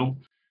in general.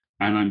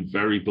 And I'm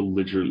very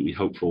belligerently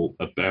hopeful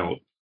about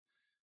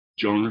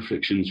genre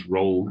fiction's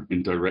role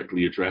in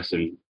directly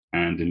addressing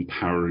and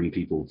empowering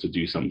people to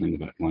do something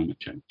about climate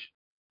change.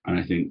 And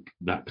I think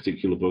that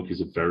particular book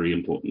is a very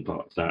important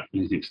part of that.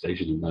 And I think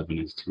Station 11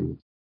 is too.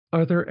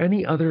 Are there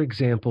any other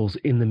examples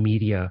in the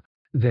media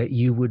that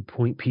you would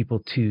point people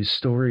to,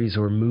 stories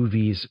or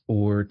movies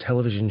or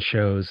television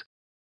shows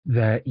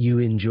that you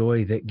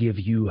enjoy that give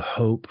you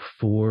hope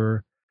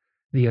for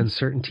the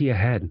uncertainty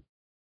ahead?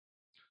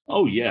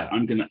 Oh, yeah,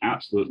 I'm going to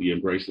absolutely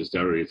embrace the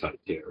stereotype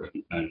here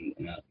and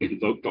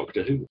invoke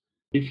Doctor Who.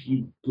 If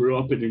you grew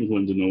up in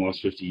England in the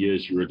last 50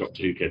 years, you were a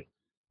Doctor Who kid.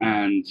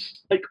 And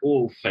like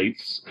all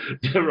faiths,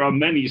 there are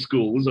many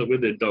schools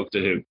within Doctor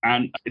Who.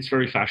 And it's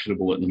very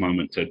fashionable at the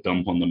moment to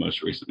dump on the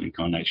most recent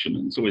incarnation.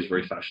 And it's always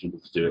very fashionable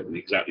to do it in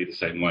exactly the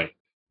same way,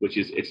 which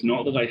is, it's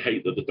not that I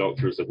hate that the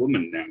Doctor is a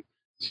woman now.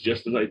 It's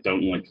just that I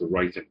don't like the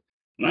writing.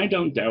 And I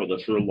don't doubt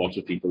that for a lot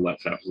of people,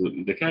 that's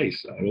absolutely the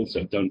case. I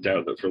also don't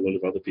doubt that for a lot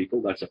of other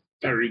people, that's a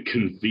very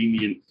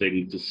convenient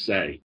thing to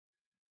say.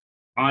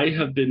 I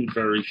have been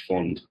very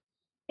fond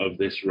of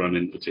this run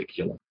in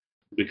particular,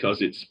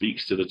 because it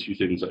speaks to the two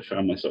things I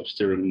found myself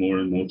steering more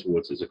and more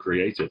towards as a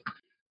creative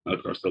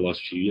across the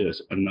last few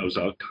years, and those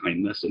are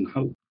kindness and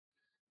hope.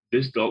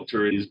 This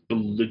Doctor is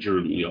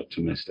belligerently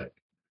optimistic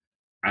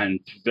and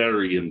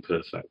very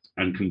imperfect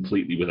and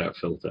completely without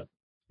filter.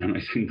 And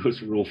I think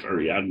those are all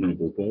very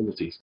admirable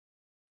qualities.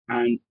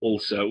 And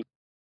also,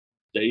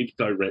 they've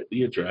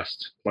directly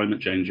addressed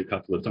climate change a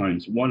couple of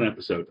times. One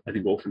episode, I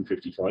think Orphan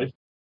 55,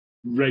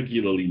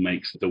 regularly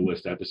makes the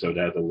worst episode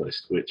ever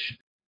list, which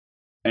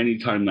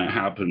anytime that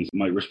happens,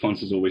 my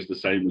response is always the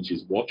same, which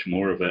is watch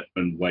more of it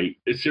and wait.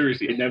 It's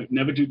seriously, I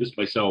never do this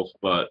myself,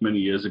 but many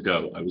years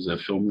ago, I was a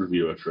film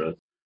reviewer for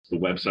the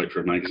website for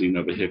a magazine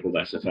over here called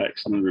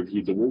SFX, and I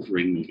reviewed the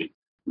Wolverine movie.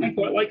 And I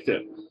quite liked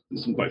it.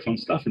 There's some quite fun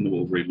stuff in the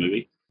Wolverine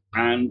movie.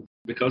 And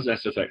because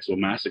SFX were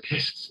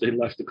masochists, they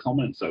left the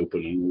comments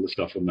open and all the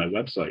stuff on their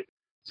website.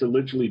 So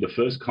literally the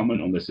first comment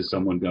on this is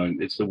someone going,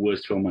 it's the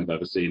worst film I've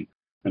ever seen.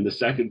 And the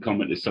second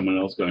comment is someone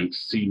else going,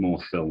 see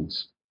more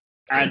films.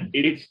 And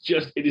it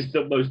is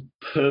the most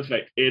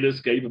perfect,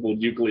 inescapable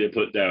nuclear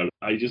put down.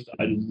 I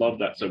love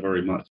that so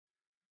very much.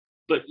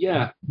 But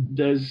yeah,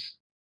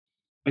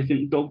 I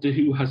think Doctor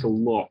Who has a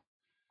lot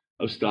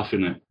of stuff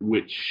in it,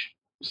 which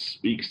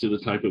speaks to the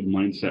type of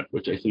mindset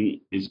which I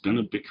think is going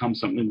to become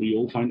something we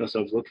all find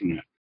ourselves looking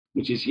at,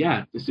 which is,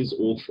 yeah, this is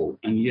awful.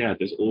 And yeah,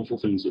 there's awful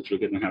things which we're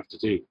going to have to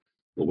do,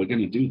 but we're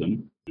going to do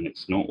them, and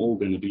it's not all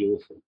going to be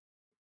awful.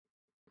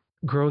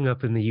 Growing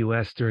up in the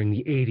US during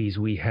the 80s,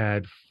 we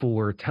had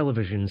 4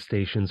 television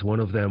stations. One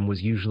of them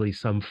was usually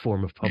some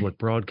form of public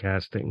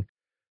broadcasting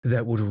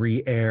that would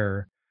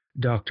re-air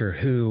Doctor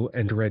Who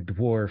and Red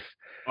Dwarf.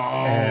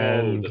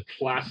 Oh, the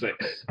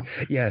classics.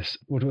 Yes.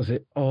 What was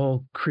it?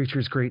 All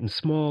Creatures Great and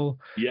Small.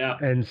 Yeah.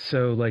 And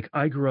so, like,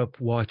 I grew up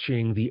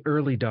watching the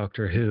early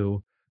Doctor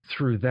Who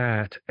through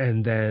that.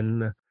 And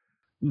then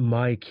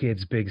my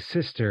kid's big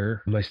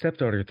sister, my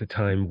stepdaughter at the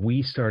time,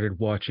 we started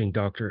watching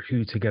Doctor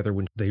Who together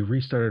when they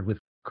restarted with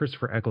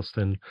Christopher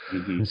Eccleston.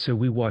 Mm-hmm. And so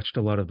we watched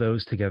a lot of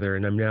those together.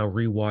 And I'm now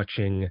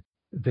rewatching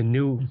the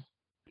new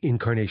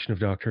incarnation of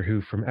Doctor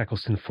Who from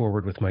Eccleston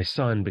forward with my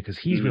son, because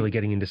he's really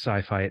getting into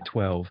sci-fi at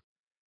 12.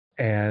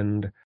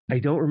 And I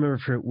don't remember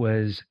if it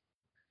was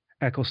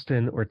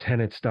Eccleston or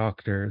Tennant's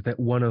Doctor that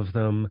one of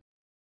them,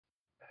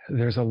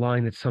 there's a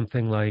line that's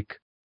something like,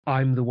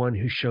 I'm the one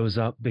who shows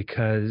up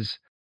because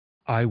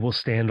I will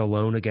stand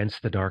alone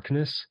against the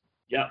darkness.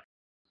 Yeah.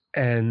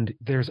 And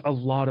there's a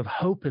lot of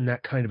hope in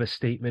that kind of a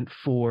statement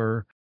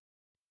for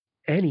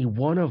any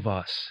one of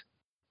us,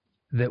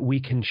 that we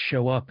can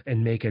show up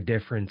and make a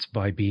difference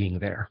by being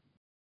there.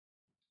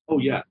 Oh,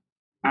 yeah.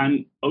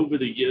 And over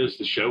the years,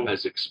 the show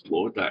has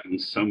explored that in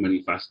so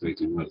many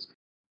fascinating ways.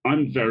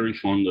 I'm very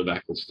fond of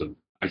Eccleston.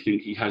 I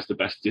think he has the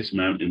best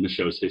dismount in the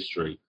show's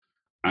history.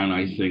 And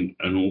I think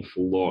an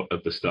awful lot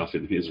of the stuff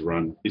in his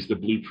run is the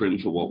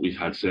blueprint for what we've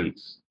had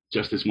since.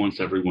 Justice Once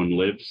Everyone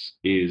Lives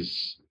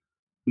is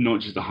not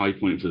just a high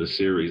point for the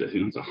series. I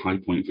think it's a high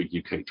point for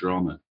UK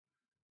drama.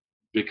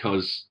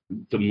 Because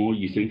the more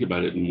you think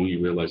about it, the more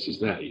you realize is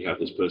there. You have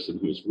this person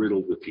who is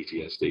riddled with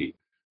PTSD,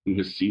 who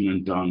has seen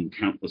and done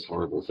countless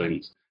horrible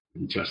things,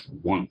 and just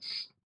once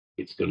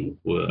it's going to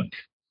work.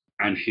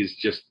 And his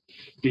just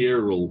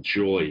feral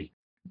joy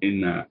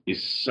in that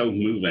is so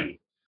moving.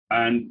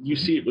 And you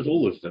see it with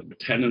all of them.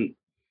 Tennant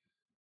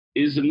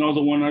is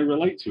another one I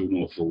relate to an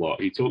awful lot.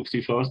 He talks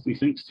too fast and he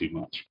thinks too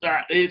much.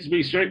 That hits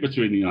me straight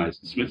between the eyes.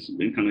 Smith's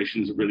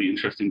incarnation is a really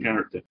interesting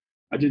character.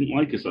 I didn't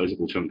like a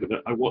sizable chunk of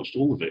it. I watched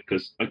all of it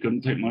because I couldn't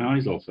take my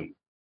eyes off him.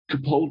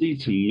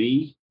 Capaldi, to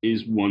me,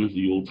 is one of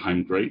the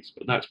all-time greats,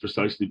 but that's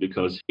precisely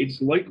because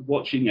it's like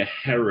watching a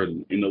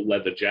heron in a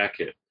leather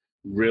jacket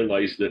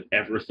realize that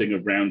everything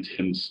around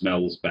him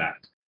smells bad.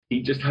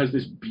 He just has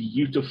this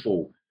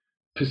beautiful,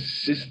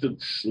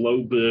 persistent,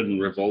 slow burn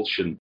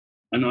revulsion,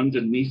 and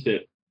underneath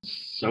it,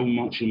 so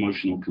much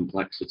emotional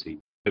complexity.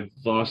 I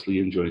vastly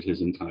enjoyed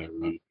his entire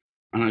run.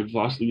 And I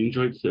vastly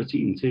enjoyed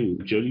 13 too.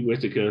 Jodie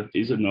Whittaker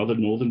is another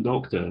Northern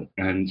Doctor,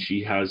 and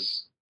she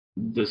has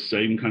the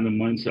same kind of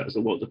mindset as a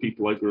lot of the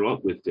people I grew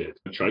up with did.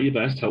 Try your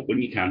best, help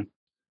when you can,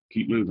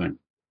 keep moving.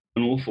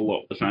 An awful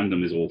lot. The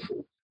fandom is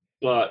awful.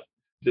 But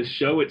the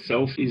show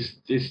itself is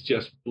this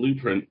just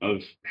blueprint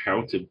of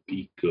how to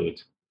be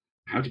good,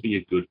 how to be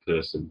a good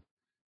person,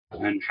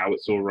 and how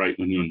it's all right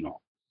when you're not.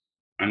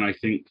 And I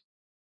think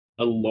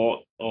a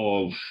lot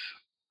of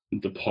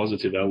the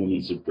positive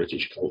elements of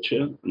British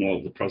culture and all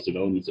of the positive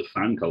elements of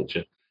fan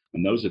culture,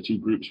 and those are two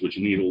groups which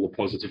need all the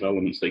positive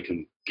elements they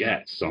can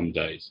get some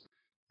days,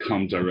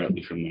 come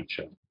directly from that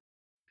show.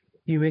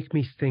 You make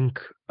me think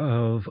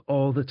of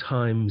all the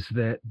times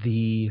that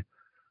the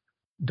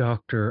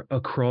Doctor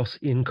across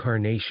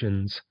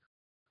incarnations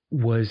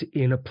was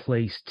in a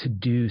place to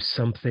do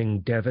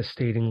something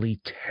devastatingly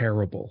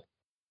terrible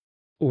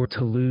or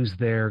to lose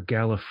their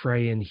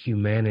Gallifreyan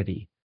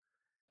humanity.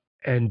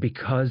 And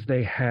because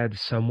they had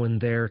someone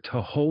there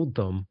to hold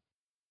them,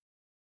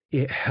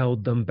 it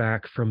held them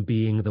back from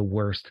being the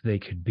worst they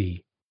could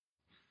be.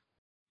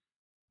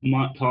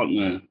 My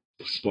partner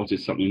spotted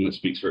something that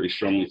speaks very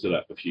strongly to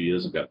that a few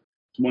years ago.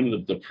 It's one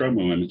of the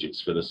promo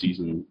images for the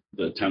season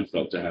the 10th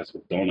Doctor has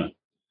with Donna,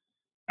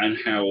 and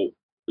how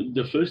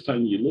the first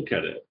time you look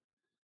at it,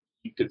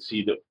 you could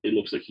see that it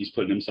looks like he's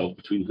putting himself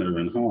between her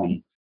and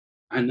harm.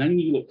 And then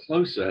you look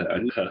closer,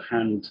 and her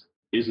hand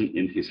isn't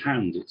in his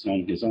hand, it's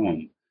on his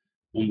arm.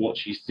 And what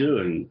she's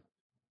doing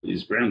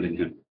is grounding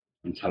him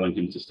and telling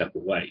him to step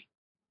away.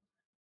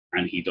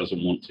 And he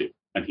doesn't want to,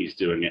 and he's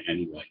doing it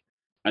anyway.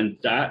 And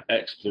that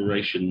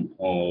exploration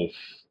of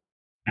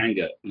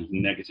anger and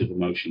negative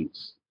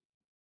emotions,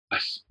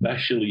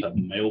 especially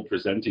male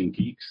presenting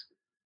geeks,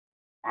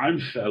 I'm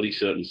fairly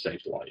certain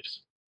saved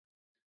lives.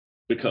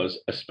 Because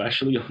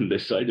especially on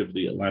this side of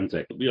the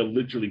Atlantic, we are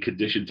literally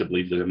conditioned to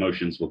believe that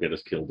emotions will get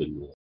us killed in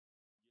war.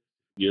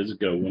 Years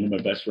ago, one of my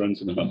best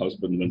friends and her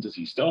husband went to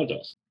see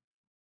Stardust,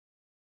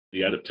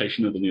 the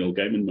adaptation of the Neil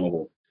Gaiman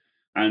novel.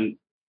 And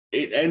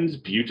it ends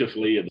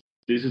beautifully. And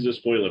this is a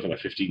spoiler for a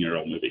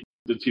 15-year-old movie.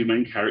 The two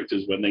main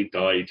characters, when they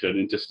die, turn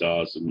into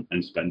stars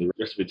and spend the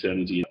rest of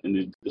eternity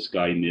in the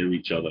sky near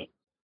each other.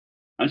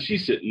 And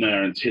she's sitting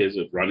there and tears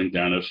are running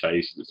down her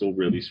face. And it's all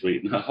really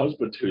sweet. And her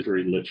husband, who's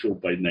very literal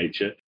by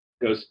nature,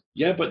 goes,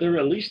 yeah, but they're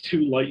at least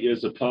 2 light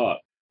years apart.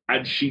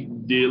 And she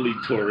nearly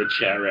tore a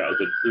chair out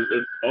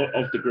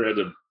of the ground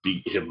and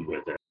beat him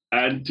with it.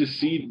 And to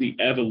see the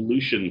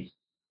evolution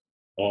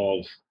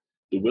of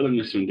the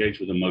willingness to engage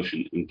with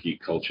emotion in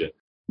geek culture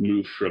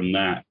move from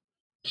that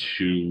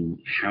to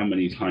how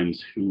many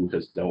times who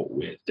has dealt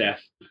with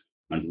death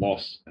and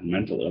loss and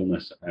mental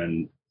illness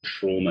and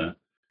trauma,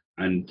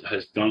 and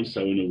has done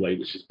so in a way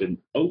which has been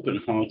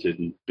open-hearted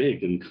and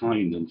big and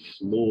kind and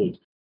flawed,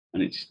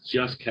 and it's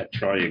just kept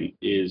trying,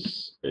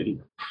 is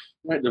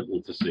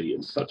incredible to see.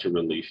 It's such a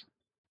relief.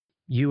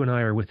 You and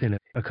I are within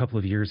a couple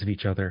of years of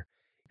each other,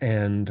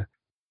 and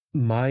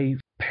my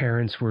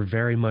parents were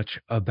very much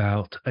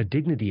about a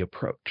dignity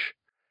approach,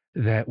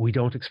 that we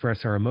don't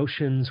express our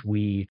emotions,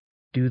 we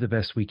do the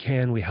best we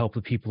can, we help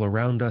the people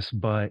around us,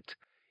 but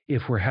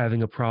if we're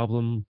having a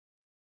problem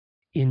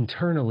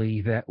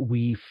internally, that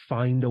we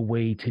find a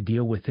way to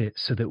deal with it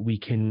so that we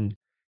can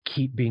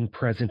keep being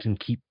present and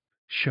keep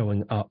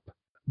showing up.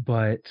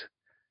 But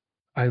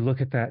I look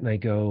at that and I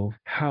go,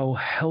 how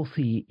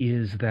healthy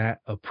is that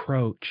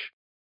approach,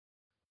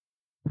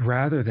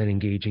 rather than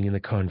engaging in the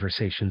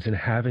conversations and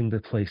having the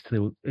place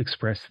to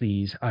express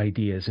these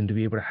ideas and to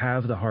be able to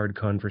have the hard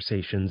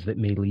conversations that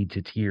may lead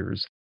to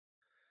tears.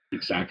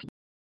 Exactly.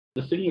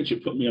 The thing which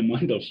it put me in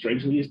mind of,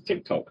 strangely, is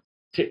TikTok.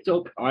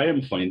 TikTok, I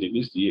am finding,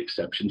 is the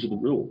exception to the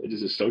rule. It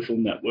is a social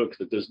network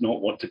that does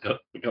not want to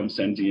become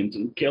sentient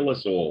and kill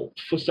us all.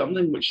 For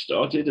something which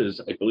started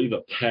as, I believe,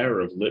 a pair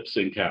of lip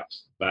sync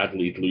apps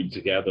badly glued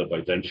together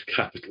by venture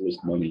capitalist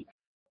money,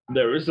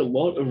 there is a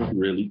lot of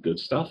really good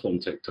stuff on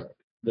TikTok.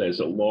 There's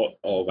a lot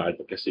of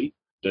advocacy.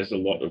 There's a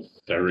lot of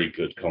very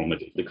good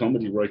comedy. The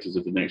comedy writers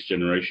of the next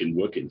generation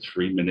work in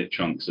 3-minute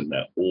chunks, and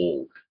they're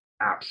all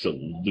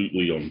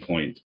absolutely on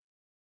point.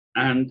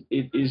 And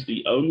it is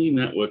the only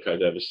network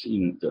I've ever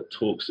seen that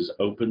talks as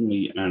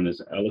openly and as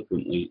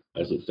eloquently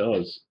as it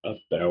does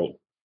about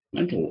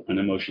mental and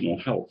emotional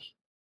health.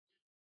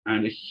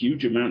 And a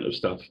huge amount of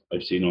stuff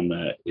I've seen on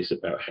there is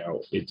about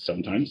how it's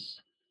sometimes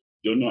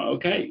you're not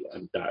okay,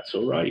 and that's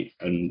all right.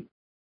 And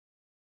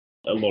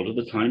a lot of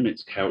the time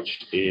it's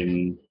couched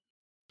in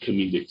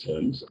comedic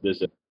terms.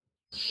 There's a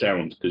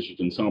sound, because you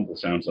can sample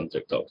sounds on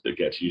TikTok, that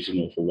gets used an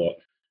awful lot,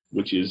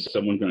 which is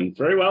someone going,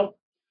 very well,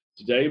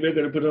 today we're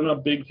going to put on our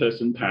big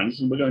person pants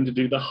and we're going to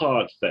do the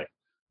hard thing.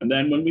 And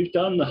then when we've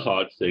done the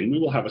hard thing, we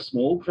will have a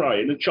small cry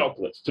in the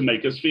chocolates to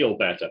make us feel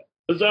better.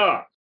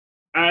 Huzzah!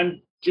 And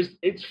just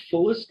it's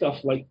full of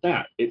stuff like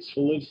that. It's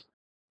full of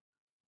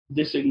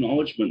this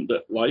acknowledgement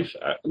that life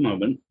at the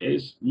moment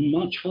is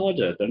much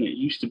harder than it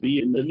used to be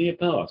in the near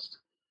past.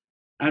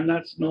 And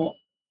that's not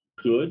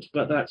good,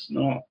 but that's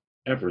not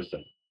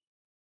everything.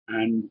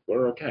 And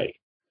we're okay.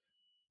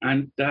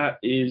 And that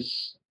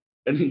is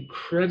an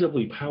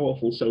incredibly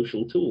powerful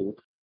social tool.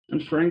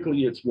 And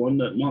frankly, it's one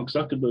that Mark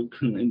Zuckerberg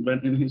can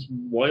invent in his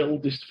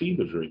wildest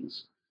fever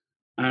dreams.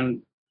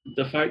 And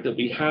the fact that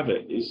we have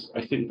it is,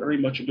 I think,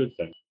 very much a good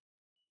thing.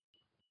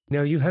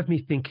 Now, you have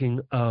me thinking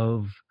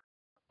of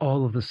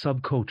all of the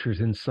subcultures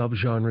and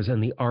subgenres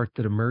and the art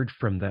that emerged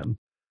from them.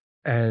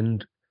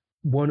 And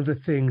one of the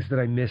things that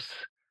I miss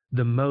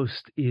the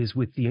most is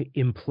with the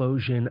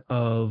implosion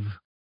of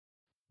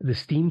the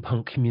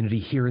steampunk community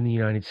here in the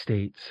United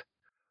States,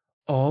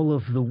 all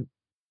of the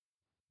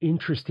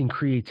interesting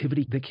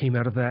creativity that came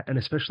out of that, and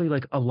especially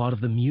like a lot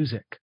of the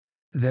music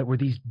that were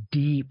these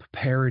deep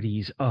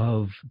parodies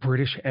of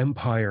British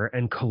Empire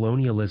and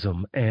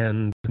colonialism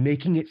and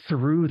making it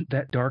through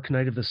that dark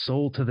night of the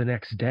soul to the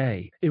next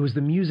day. It was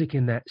the music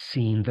in that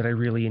scene that I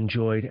really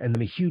enjoyed, and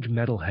I'm a huge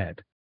metalhead.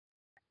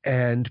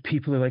 And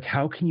people are like,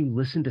 how can you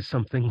listen to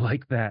something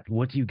like that?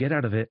 What do you get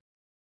out of it?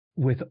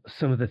 With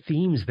some of the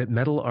themes that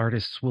metal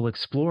artists will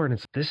explore. And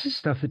this is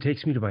stuff that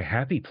takes me to my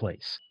happy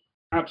place.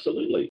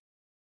 Absolutely.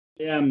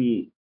 I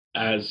am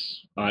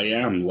as I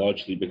am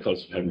largely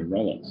because of Henry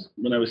Rollins.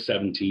 When I was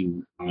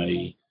 17,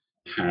 I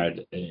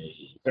had a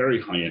very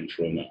high-end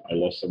trauma. I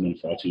lost someone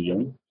far too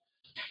young,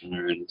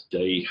 and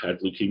they had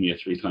leukemia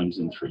 3 times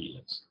in 3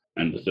 years.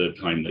 And the third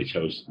time they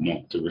chose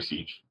not to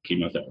receive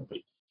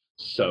chemotherapy.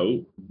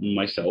 So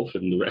myself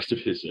and the rest of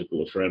his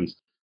circle of friends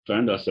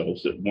found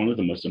ourselves at one of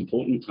the most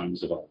important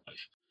times of our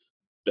life,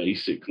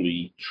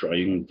 basically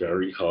trying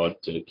very hard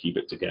to keep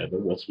it together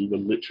whilst we were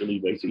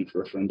literally waiting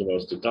for a friend of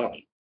ours to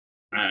die.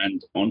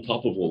 And on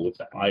top of all of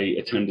that, I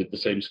attended the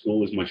same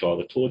school as my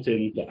father taught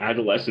in. The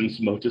adolescence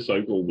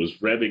motorcycle was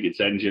revving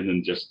its engine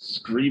and just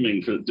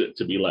screaming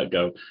to be let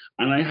go.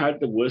 And I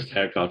had the worst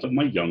haircut of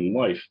my young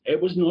life.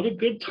 It was not a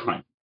good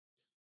time.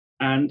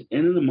 And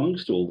in and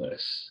amongst all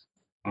this,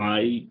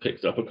 I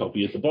picked up a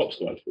copy of The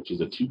Box Life, which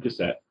is a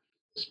 2-cassette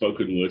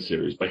spoken word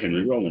series by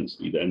Henry Rollins,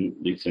 the then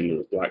lead singer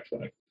of Black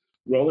Flag.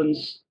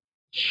 Rollins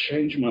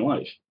changed my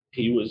life.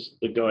 He was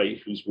the guy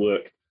whose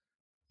work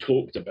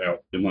talked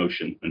about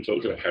emotion and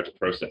talked about how to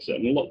process it.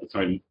 And a lot of the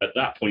time at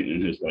that point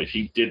in his life,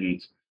 he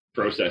didn't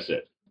process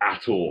it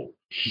at all.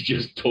 He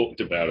just talked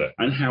about it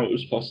and how it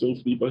was possible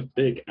to be both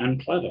big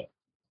and clever.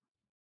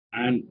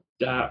 And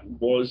that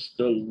was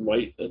the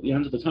light at the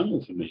end of the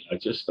tunnel for me. I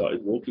just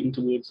started walking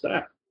towards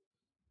that.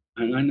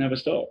 And I never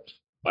stopped.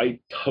 I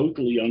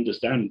totally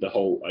understand the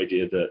whole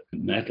idea that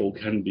metal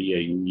can be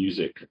a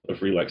music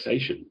of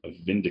relaxation, of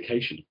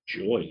vindication, of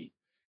joy.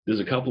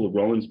 There's a couple of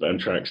Rollins Band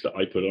tracks that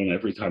I put on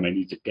every time I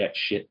need to get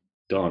shit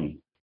done.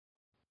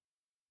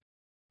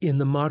 In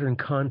the modern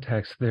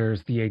context,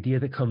 there's the idea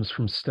that comes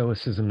from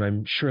Stoicism, and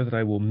I'm sure that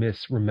I will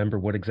misremember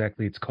what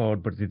exactly it's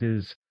called, but it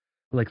is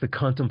like the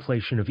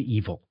contemplation of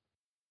evil.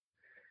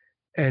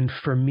 And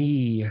for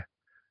me,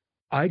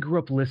 I grew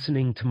up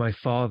listening to my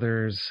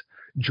father's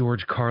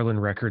George Carlin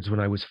records when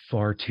I was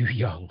far too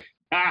young.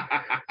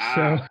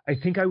 So I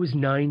think I was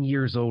 9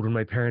 years old when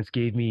my parents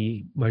gave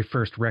me my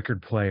first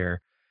record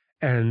player.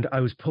 And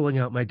I was pulling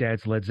out my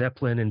dad's Led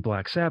Zeppelin and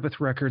Black Sabbath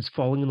records,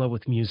 falling in love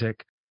with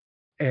music.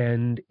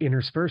 And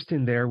interspersed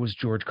in there was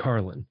George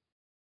Carlin.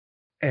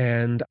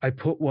 And I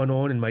put one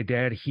on, and my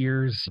dad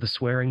hears the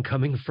swearing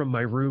coming from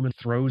my room and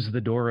throws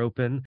the door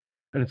open.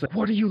 And it's like,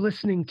 what are you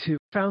listening to?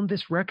 Found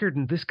this record,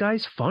 and this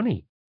guy's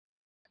funny.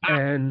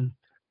 And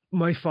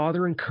my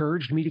father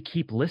encouraged me to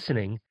keep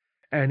listening.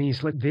 And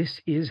he's like,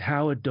 this is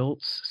how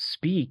adults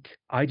speak.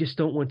 I just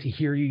don't want to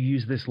hear you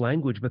use this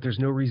language, but there's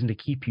no reason to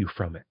keep you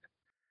from it.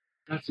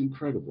 That's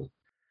incredible.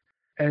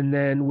 And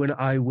then when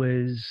I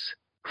was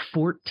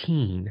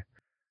 14,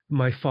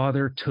 my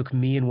father took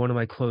me and one of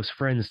my close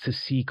friends to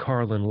see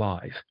Carlin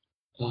live.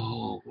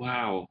 Oh,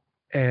 wow.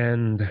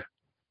 And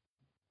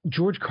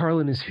George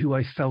Carlin is who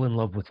I fell in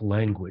love with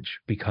language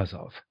because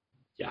of.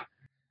 Yeah.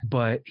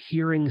 But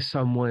hearing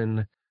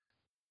someone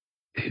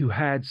who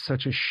had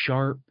such a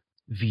sharp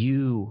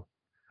view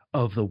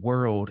of the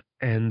world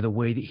and the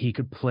way that he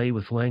could play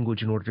with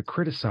language in order to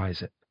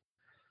criticize it.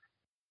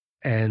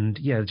 And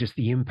yeah, just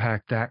the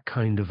impact that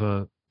kind of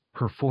a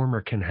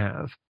performer can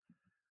have,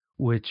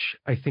 which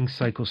I think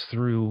cycles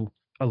through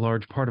a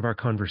large part of our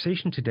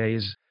conversation today,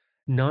 is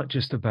not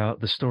just about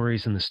the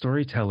stories and the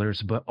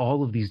storytellers, but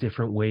all of these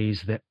different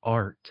ways that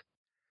art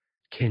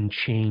can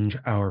change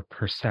our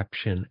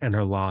perception and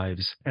our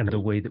lives and the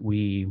way that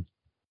we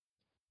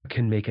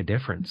can make a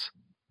difference.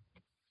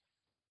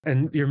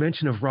 And your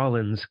mention of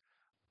Rollins,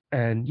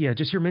 and yeah,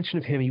 just your mention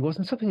of him, he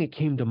wasn't something that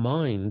came to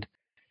mind,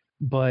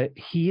 but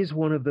he is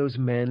one of those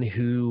men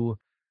who,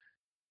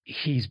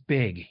 he's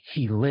big,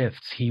 he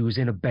lifts, he was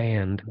in a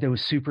band that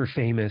was super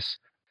famous.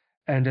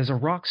 And as a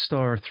rock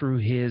star through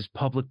his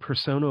public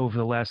persona over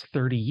the last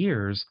 30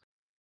 years,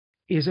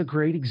 is a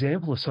great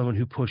example of someone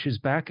who pushes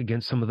back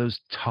against some of those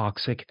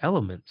toxic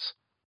elements.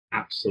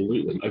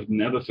 Absolutely. I've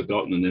never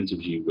forgotten an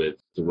interview with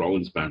the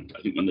Rollins Band.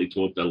 I think when they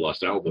toured their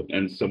last album,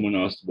 and someone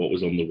asked what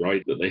was on the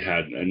ride that they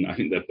had, and I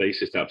think their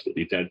bassist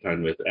absolutely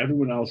deadpan with,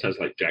 everyone else has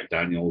like Jack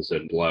Daniels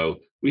and blow.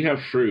 We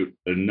have fruit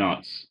and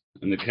nuts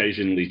and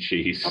occasionally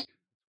cheese.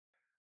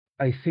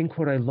 I think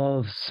what I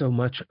love so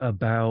much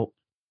about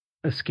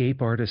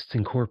Escape Artists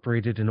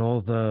Incorporated and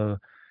all the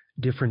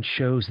different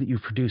shows that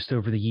you've produced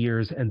over the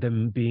years and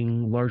them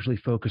being largely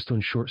focused on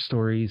short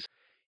stories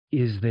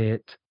is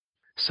that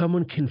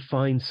someone can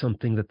find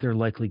something that they're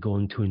likely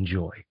going to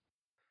enjoy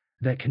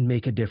that can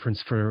make a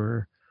difference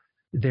for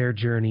their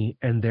journey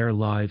and their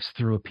lives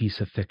through a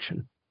piece of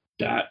fiction.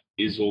 That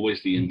is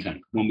always the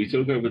intent. When we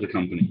took over the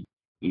company,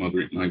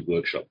 Margaret and I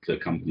workshopped the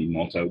company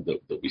motto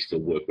that we still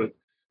work with,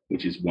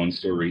 which is one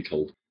story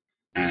told.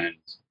 And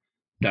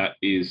that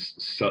is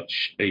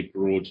such a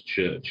broad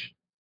church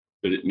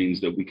that it means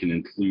that we can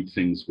include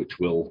things which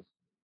will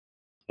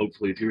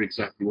hopefully do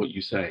exactly what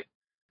you say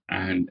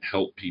and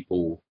help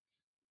people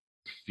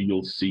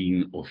feel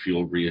seen or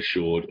feel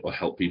reassured or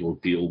help people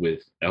deal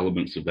with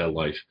elements of their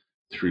life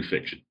through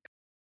fiction.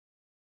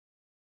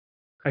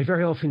 I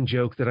very often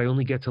joke that I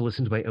only get to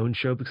listen to my own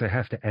show because I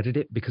have to edit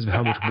it because of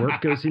how much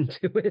work goes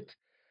into it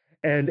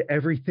and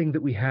everything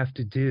that we have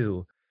to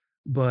do.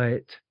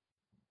 But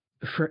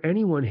for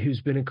anyone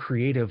who's been a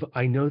creative,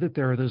 I know that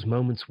there are those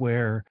moments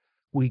where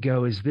we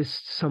go, is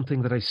this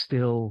something that I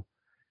still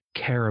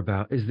care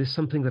about? Is this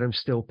something that I'm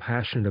still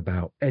passionate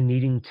about? And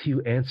needing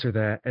to answer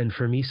that. And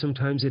for me,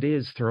 sometimes it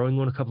is throwing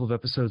on a couple of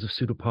episodes of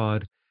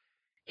Pseudopod,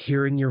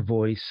 hearing your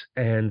voice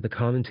and the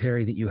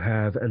commentary that you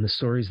have and the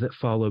stories that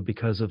follow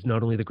because of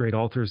not only the great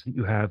authors that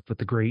you have, but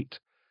the great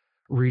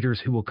readers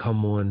who will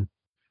come on.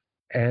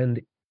 And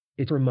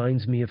it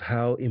reminds me of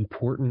how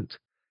important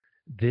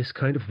this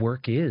kind of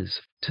work is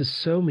to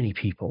so many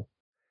people.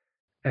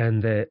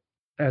 And that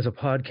as a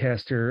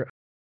podcaster,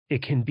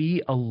 it can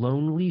be a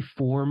lonely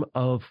form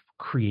of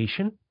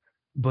creation,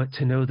 but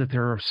to know that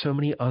there are so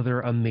many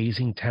other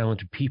amazing,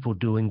 talented people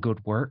doing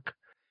good work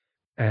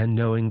and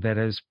knowing that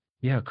as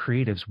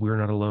creatives, we're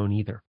not alone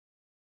either.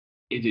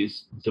 It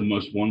is the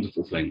most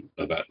wonderful thing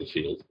about the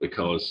field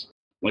because,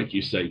 like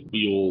you say,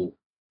 we all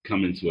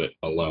come into it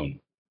alone,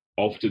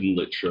 often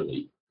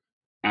literally.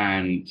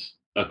 And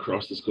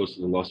across the course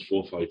of the last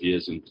 4 or 5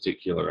 years in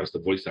particular, as the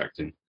voice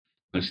acting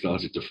has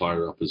started to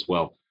fire up as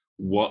well,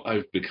 what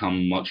I've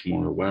become much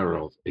more aware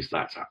of is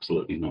that's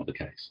absolutely not the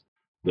case.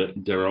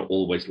 That there are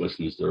always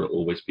listeners, there are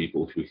always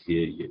people who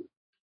hear you,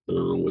 there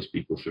are always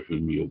people for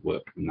whom your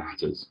work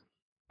matters.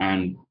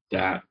 And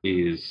that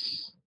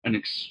is an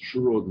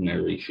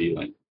extraordinary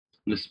feeling.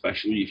 And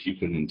especially if you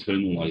can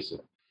internalize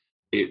it,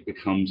 it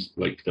becomes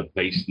like the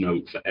bass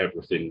note for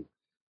everything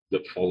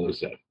that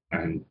follows it.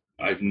 And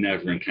I've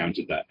never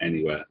encountered that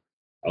anywhere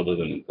other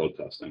than in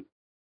podcasting.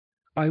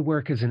 I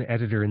work as an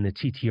editor in the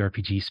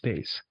TTRPG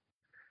space.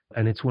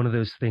 And it's one of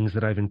those things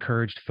that I've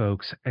encouraged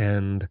folks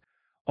and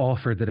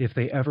offered that if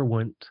they ever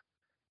want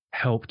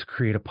help to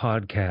create a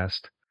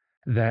podcast,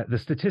 that the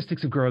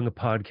statistics of growing a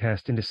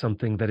podcast into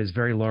something that is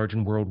very large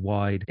and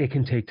worldwide, it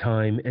can take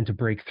time and to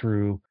break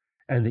through.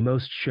 And the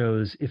most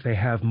shows, if they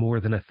have more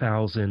than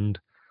 1,000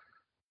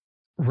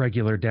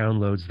 regular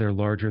downloads, they're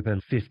larger than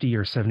 50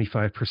 or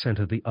 75%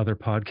 of the other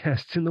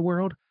podcasts in the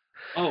world.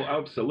 Oh,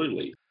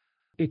 absolutely.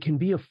 It can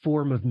be a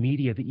form of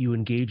media that you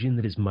engage in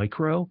that is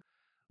micro,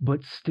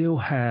 but still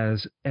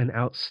has an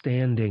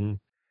outstanding,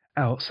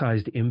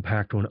 outsized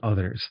impact on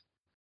others.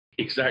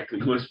 Exactly.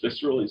 The most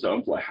visceral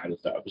example I had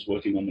of that was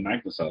working on the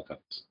Magnus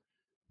Archives,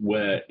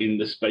 where in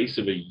the space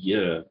of a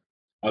year,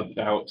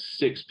 about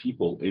 6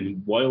 people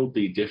in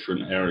wildly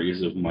different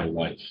areas of my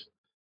life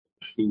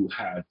who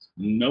had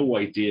no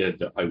idea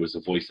that I was a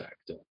voice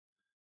actor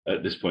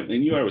at this point. They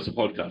knew I was a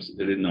podcaster.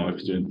 They didn't know I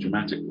was doing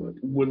dramatic work.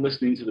 Were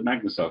listening to the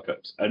Magnus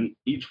Archives, and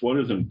each one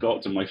of them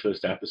got to my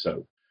first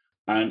episode.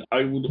 And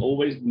I would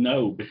always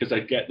know because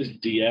I'd get this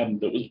DM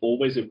that was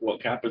always in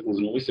block capitals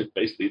and always said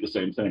basically the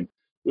same thing,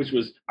 which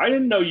was, I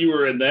didn't know you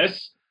were in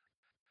this.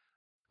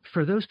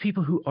 For those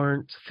people who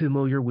aren't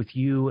familiar with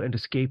you and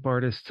Escape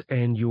Artists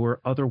and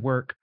your other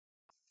work,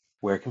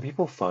 where can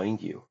people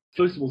find you?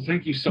 First of all,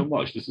 thank you so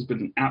much. This has been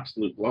an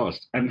absolute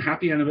blast and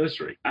happy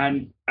anniversary.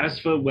 And as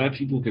for where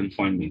people can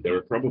find me, there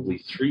are probably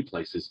 3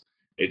 places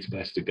it's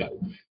best to go.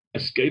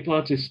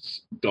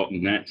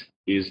 Escapeartists.net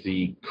is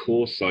the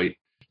core site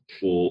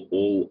for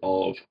all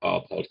of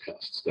our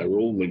podcasts. They're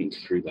all linked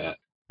through there,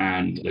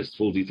 and there's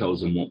full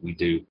details on what we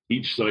do.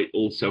 Each site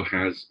also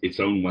has its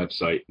own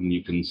website, and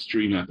you can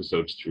stream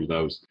episodes through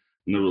those.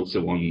 And they're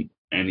also on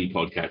any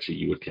podcatcher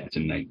you would care to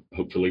name,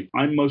 hopefully.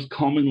 I'm most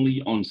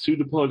commonly on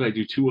Pseudopod. I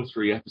do 2 or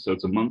 3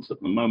 episodes a month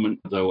at the moment,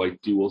 though I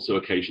do also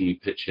occasionally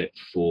pitch it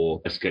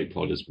for Escape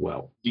Pod as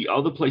well. The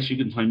other place you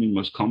can find me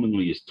most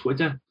commonly is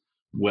Twitter,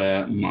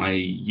 where my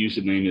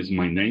username is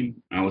my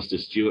name, Alistair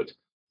Stewart,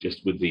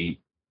 just with the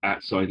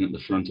 @ sign at the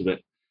front of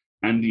it.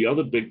 And the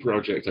other big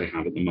project I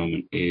have at the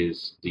moment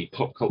is the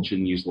pop culture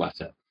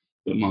newsletter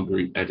that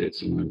Marguerite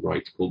edits and I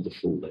write called The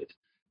Full Lid.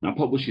 Now,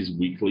 publishes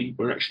weekly.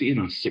 We're actually in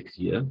our 6th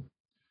year.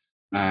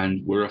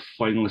 and we're a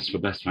finalist for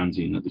Best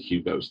Fanzine at the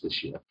Hugos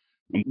this year.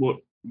 And what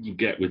you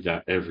get with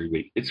that every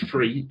week, it's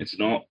free. It's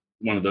not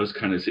one of those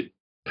kind of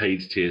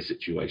paid tier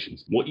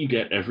situations. What you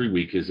get every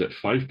week is at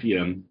 5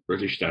 p.m.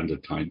 British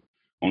Standard Time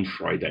on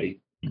Friday,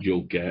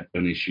 you'll get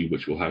an issue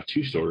which will have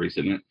 2 stories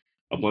in it,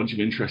 a bunch of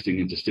interesting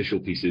interstitial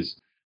pieces,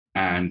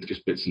 and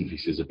just bits and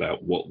pieces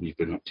about what we've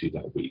been up to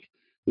that week.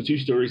 The 2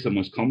 stories are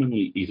most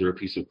commonly either a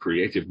piece of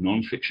creative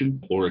nonfiction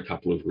or a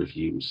couple of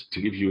reviews.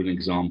 To give you an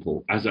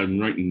example, as I'm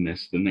writing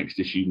this, the next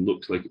issue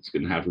looks like it's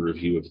going to have a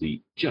review of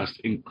the just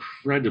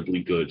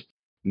incredibly good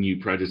new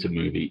Predator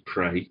movie,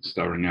 Prey,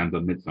 starring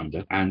Amber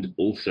Midthunder, and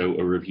also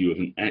a review of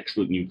an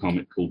excellent new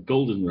comic called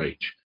Golden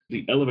Rage.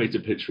 The elevator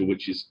pitch for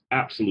which is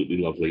absolutely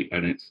lovely,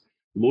 and it's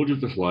Lord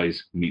of the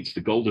Flies meets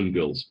the Golden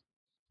Girls.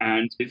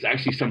 And it's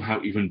actually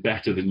somehow even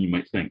better than you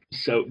might think.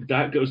 So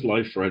that goes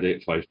live Friday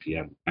at 5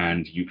 p.m.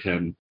 And you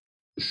can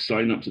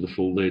sign up to the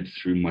Full Lid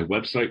through my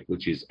website,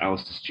 which is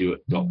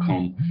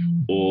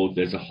alistairstewart.com, or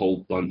there's a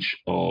whole bunch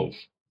of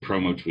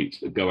promo tweets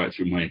that go out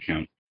through my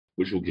account,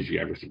 which will give you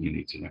everything you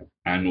need to know.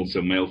 And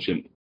also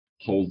MailChimp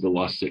holds the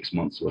last 6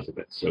 months worth of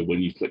it. So when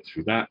you click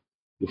through that,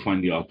 you'll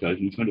find the archive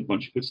and you'll find a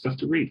bunch of good stuff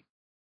to read.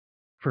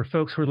 For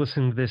folks who are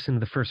listening to this in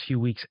the first few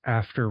weeks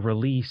after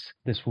release,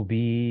 this will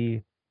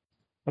be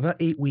about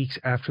 8 weeks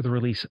after the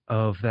release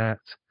of that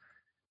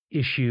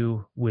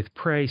issue with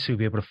Prey, so you'll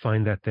be able to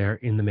find that there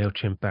in the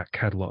MailChimp back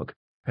catalog.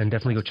 And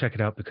definitely go check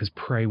it out because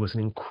Prey was an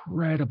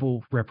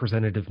incredible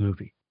representative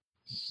movie.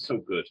 So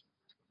good.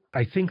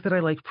 I think that I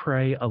like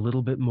Prey a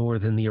little bit more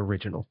than the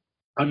original.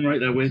 I'm right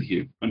there with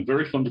you. I'm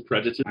very fond of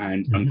Predator,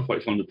 and I'm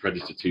quite fond of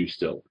Predator 2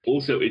 still.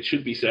 Also, it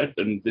should be said,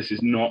 and this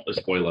is not a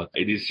spoiler,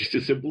 it is just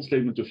a simple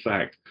statement of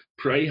fact,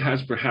 Prey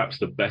has perhaps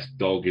the best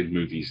dog in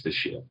movies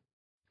this year.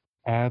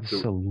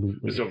 Absolutely.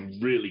 There's a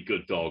really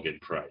good dog in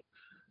Prey.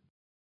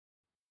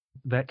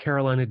 That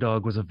Carolina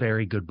dog was a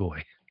very good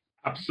boy.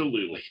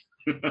 Absolutely.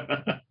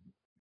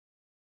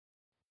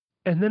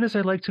 And then as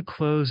I like to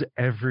close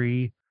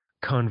every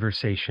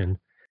conversation,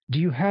 do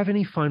you have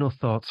any final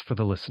thoughts for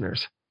the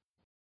listeners?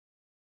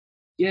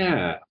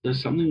 Yeah,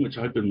 there's something which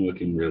I've been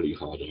working really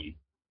hard on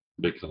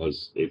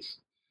because it's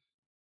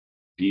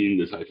being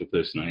the type of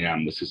person I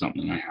am, this is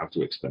something I have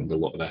to expend a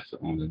lot of effort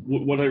on. And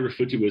what I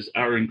refer to as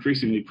our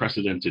increasingly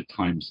precedented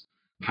times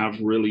have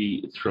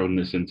really thrown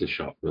this into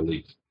sharp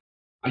relief.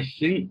 I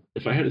think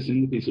if I had a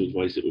single piece of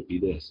advice, it would be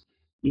this.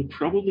 You're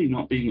probably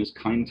not being as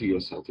kind to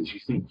yourself as you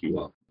think you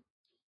are,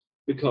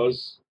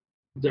 because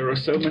there are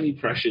so many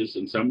pressures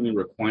and so many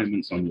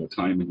requirements on your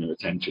time and your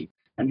attention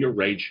and your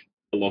rage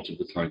a lot of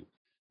the time.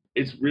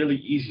 It's really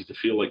easy to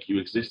feel like you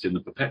exist in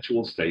the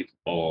perpetual state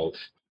of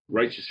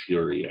righteous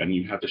fury and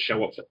you have to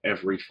show up for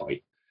every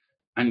fight.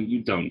 And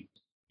you don't.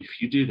 If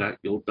you do that,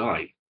 you'll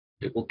die.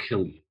 It will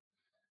kill you.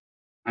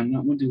 And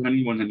that won't do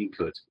anyone any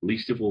good,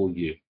 least of all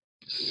you.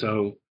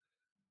 So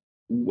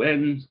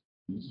when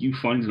you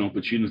find an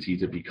opportunity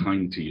to be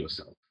kind to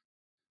yourself,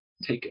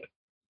 take it.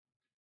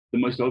 The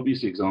most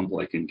obvious example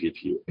I can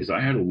give you is I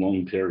had a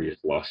long period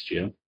last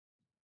year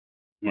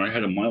where I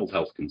had a mild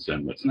health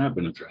concern that's now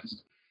been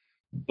addressed.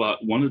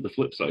 But one of the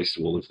flip sides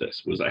to all of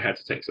this was I had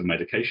to take some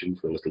medication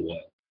for a little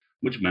while,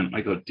 which meant I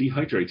got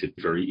dehydrated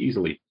very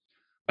easily.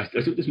 I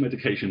took this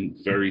medication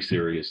very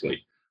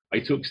seriously. I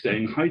took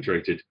staying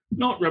hydrated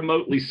not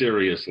remotely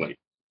seriously.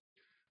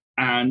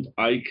 And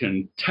I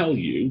can tell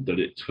you that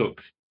it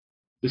took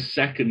the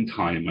second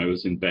time I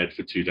was in bed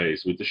for 2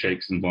 days with the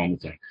shakes and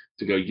vomiting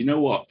to go, you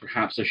know what,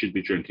 perhaps I should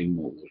be drinking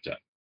more water.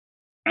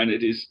 And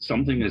it is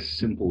something as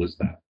simple as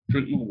that.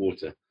 Drink more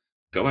water.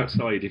 Go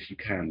outside if you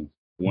can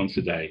once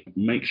a day.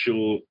 Make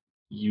sure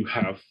you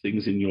have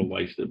things in your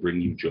life that bring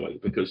you joy,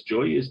 because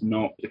joy is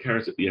not the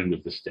carrot at the end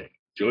of the stick.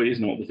 Joy is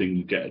not the thing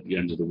you get at the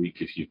end of the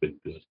week if you've been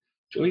good.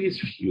 Joy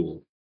is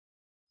fuel.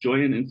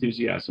 Joy and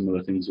enthusiasm are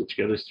the things which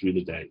get us through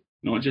the day,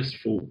 not just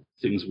for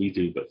things we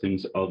do, but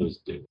things others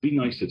do. Be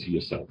nicer to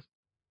yourself.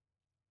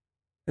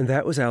 And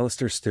that was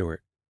Alistair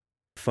Stewart.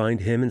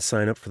 Find him and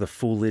sign up for the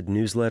Full Lid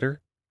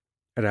newsletter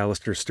at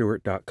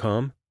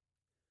alistairstewart.com.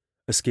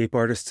 Escape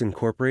Artists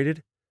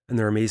Incorporated and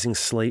their amazing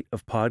slate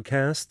of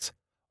podcasts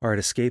are at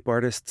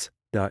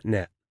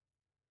escapeartists.net.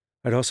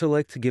 I'd also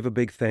like to give a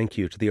big thank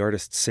you to the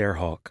artist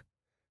Sarehawk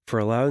for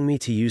allowing me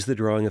to use the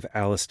drawing of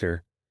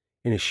Alistair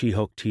in a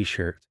She-Hulk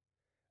t-shirt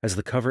as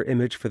the cover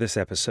image for this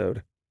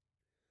episode.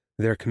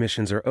 Their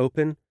commissions are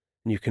open,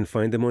 and you can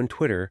find them on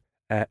Twitter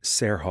at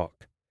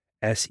Sarehawk,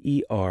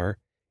 SERHAWKE.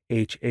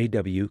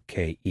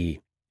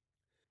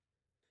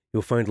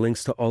 You'll find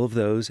links to all of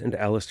those and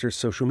Alistair's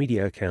social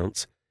media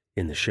accounts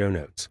in the show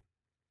notes.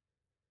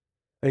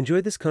 I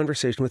enjoyed this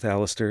conversation with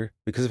Alistair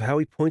because of how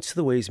he points to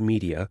the ways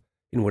media,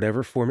 in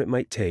whatever form it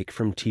might take,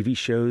 from TV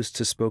shows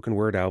to spoken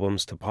word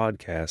albums to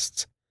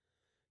podcasts,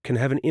 can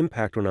have an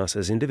impact on us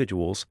as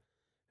individuals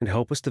and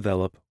help us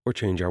develop or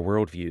change our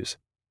worldviews.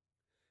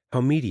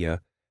 How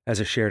media, as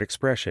a shared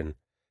expression,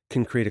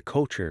 can create a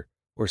culture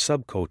or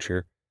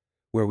subculture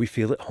where we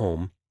feel at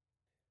home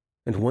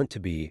and want to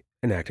be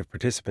an active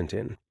participant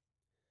in.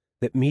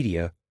 That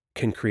media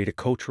can create a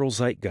cultural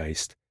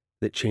zeitgeist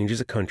that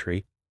changes a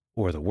country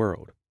or the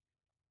world.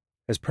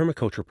 As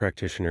permaculture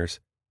practitioners,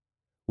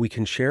 we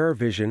can share our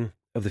vision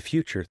of the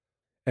future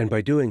and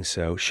by doing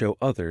so show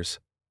others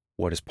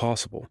what is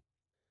possible.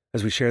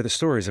 As we share the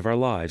stories of our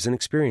lives and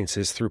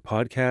experiences through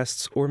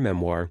podcasts or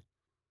memoir,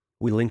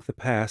 we link the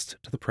past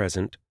to the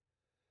present,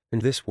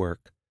 and this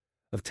work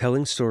of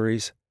telling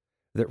stories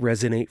that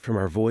resonate from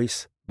our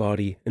voice,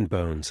 body, and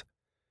bones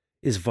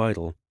is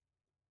vital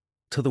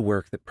to the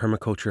work that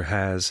permaculture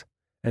has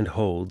and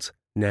holds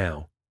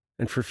now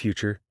and for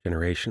future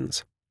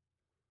generations.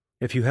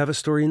 If you have a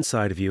story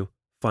inside of you,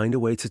 find a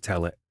way to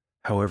tell it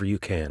however you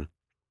can.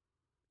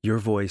 Your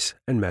voice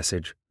and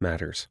message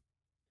matters.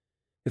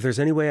 If there's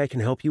any way I can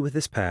help you with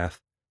this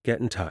path, get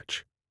in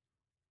touch.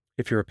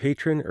 If you're a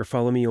patron or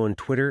follow me on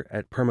Twitter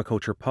at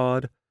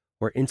permaculturepod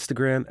or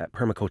Instagram at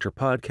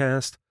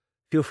permaculturepodcast,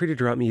 feel free to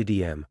drop me a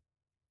DM.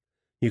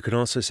 You can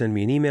also send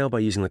me an email by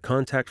using the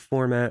contact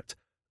form at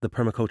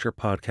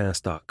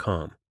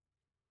thepermaculturepodcast.com.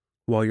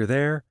 While you're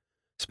there,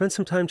 spend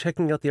some time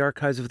checking out the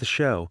archives of the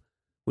show,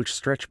 which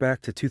stretch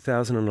back to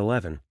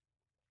 2011,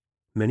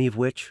 many of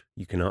which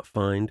you cannot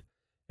find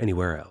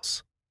anywhere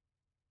else.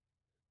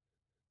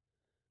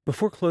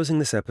 Before closing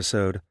this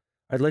episode,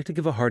 I'd like to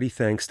give a hearty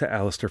thanks to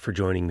Alistair for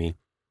joining me,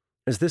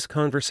 as this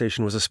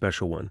conversation was a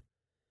special one.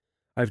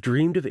 I've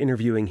dreamed of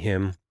interviewing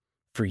him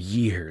for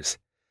years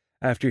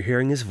after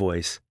hearing his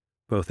voice,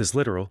 both his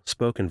literal,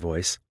 spoken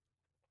voice,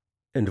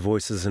 and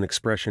voice as an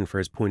expression for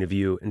his point of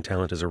view and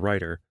talent as a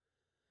writer,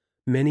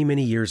 many,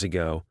 many years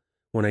ago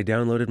when I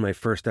downloaded my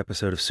first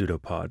episode of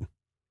Pseudopod.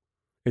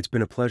 It's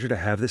been a pleasure to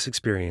have this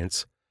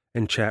experience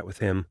and chat with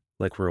him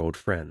like we're old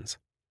friends.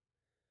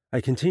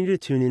 I continue to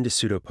tune into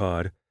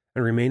Pseudopod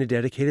and remain a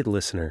dedicated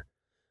listener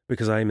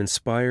because I am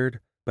inspired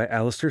by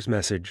Alistair's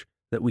message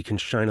that we can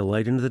shine a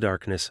light into the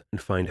darkness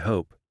and find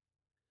hope,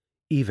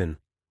 even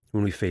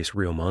when we face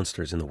real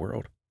monsters in the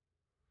world.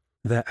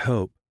 That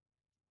hope,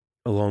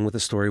 along with a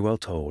story well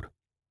told,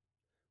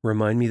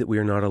 remind me that we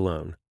are not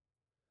alone,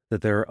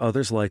 that there are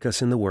others like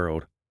us in the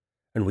world,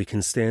 and we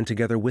can stand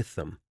together with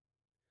them,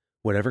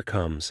 whatever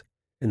comes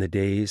in the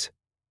days,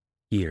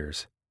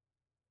 years,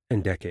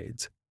 and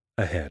decades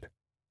ahead.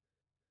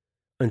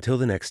 Until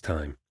the next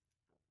time,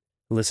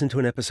 listen to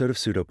an episode of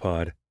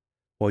Pseudopod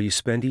while you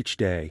spend each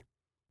day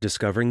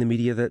discovering the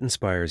media that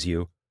inspires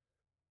you,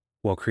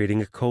 while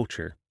creating a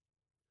culture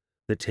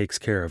that takes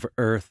care of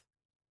Earth,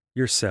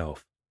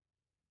 yourself,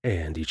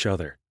 and each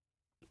other.